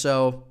Christmas,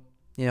 so,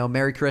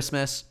 Merry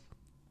Christmas.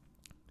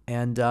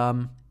 And,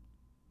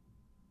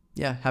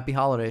 happy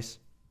holidays.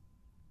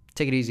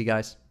 Take it easy,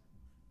 guys.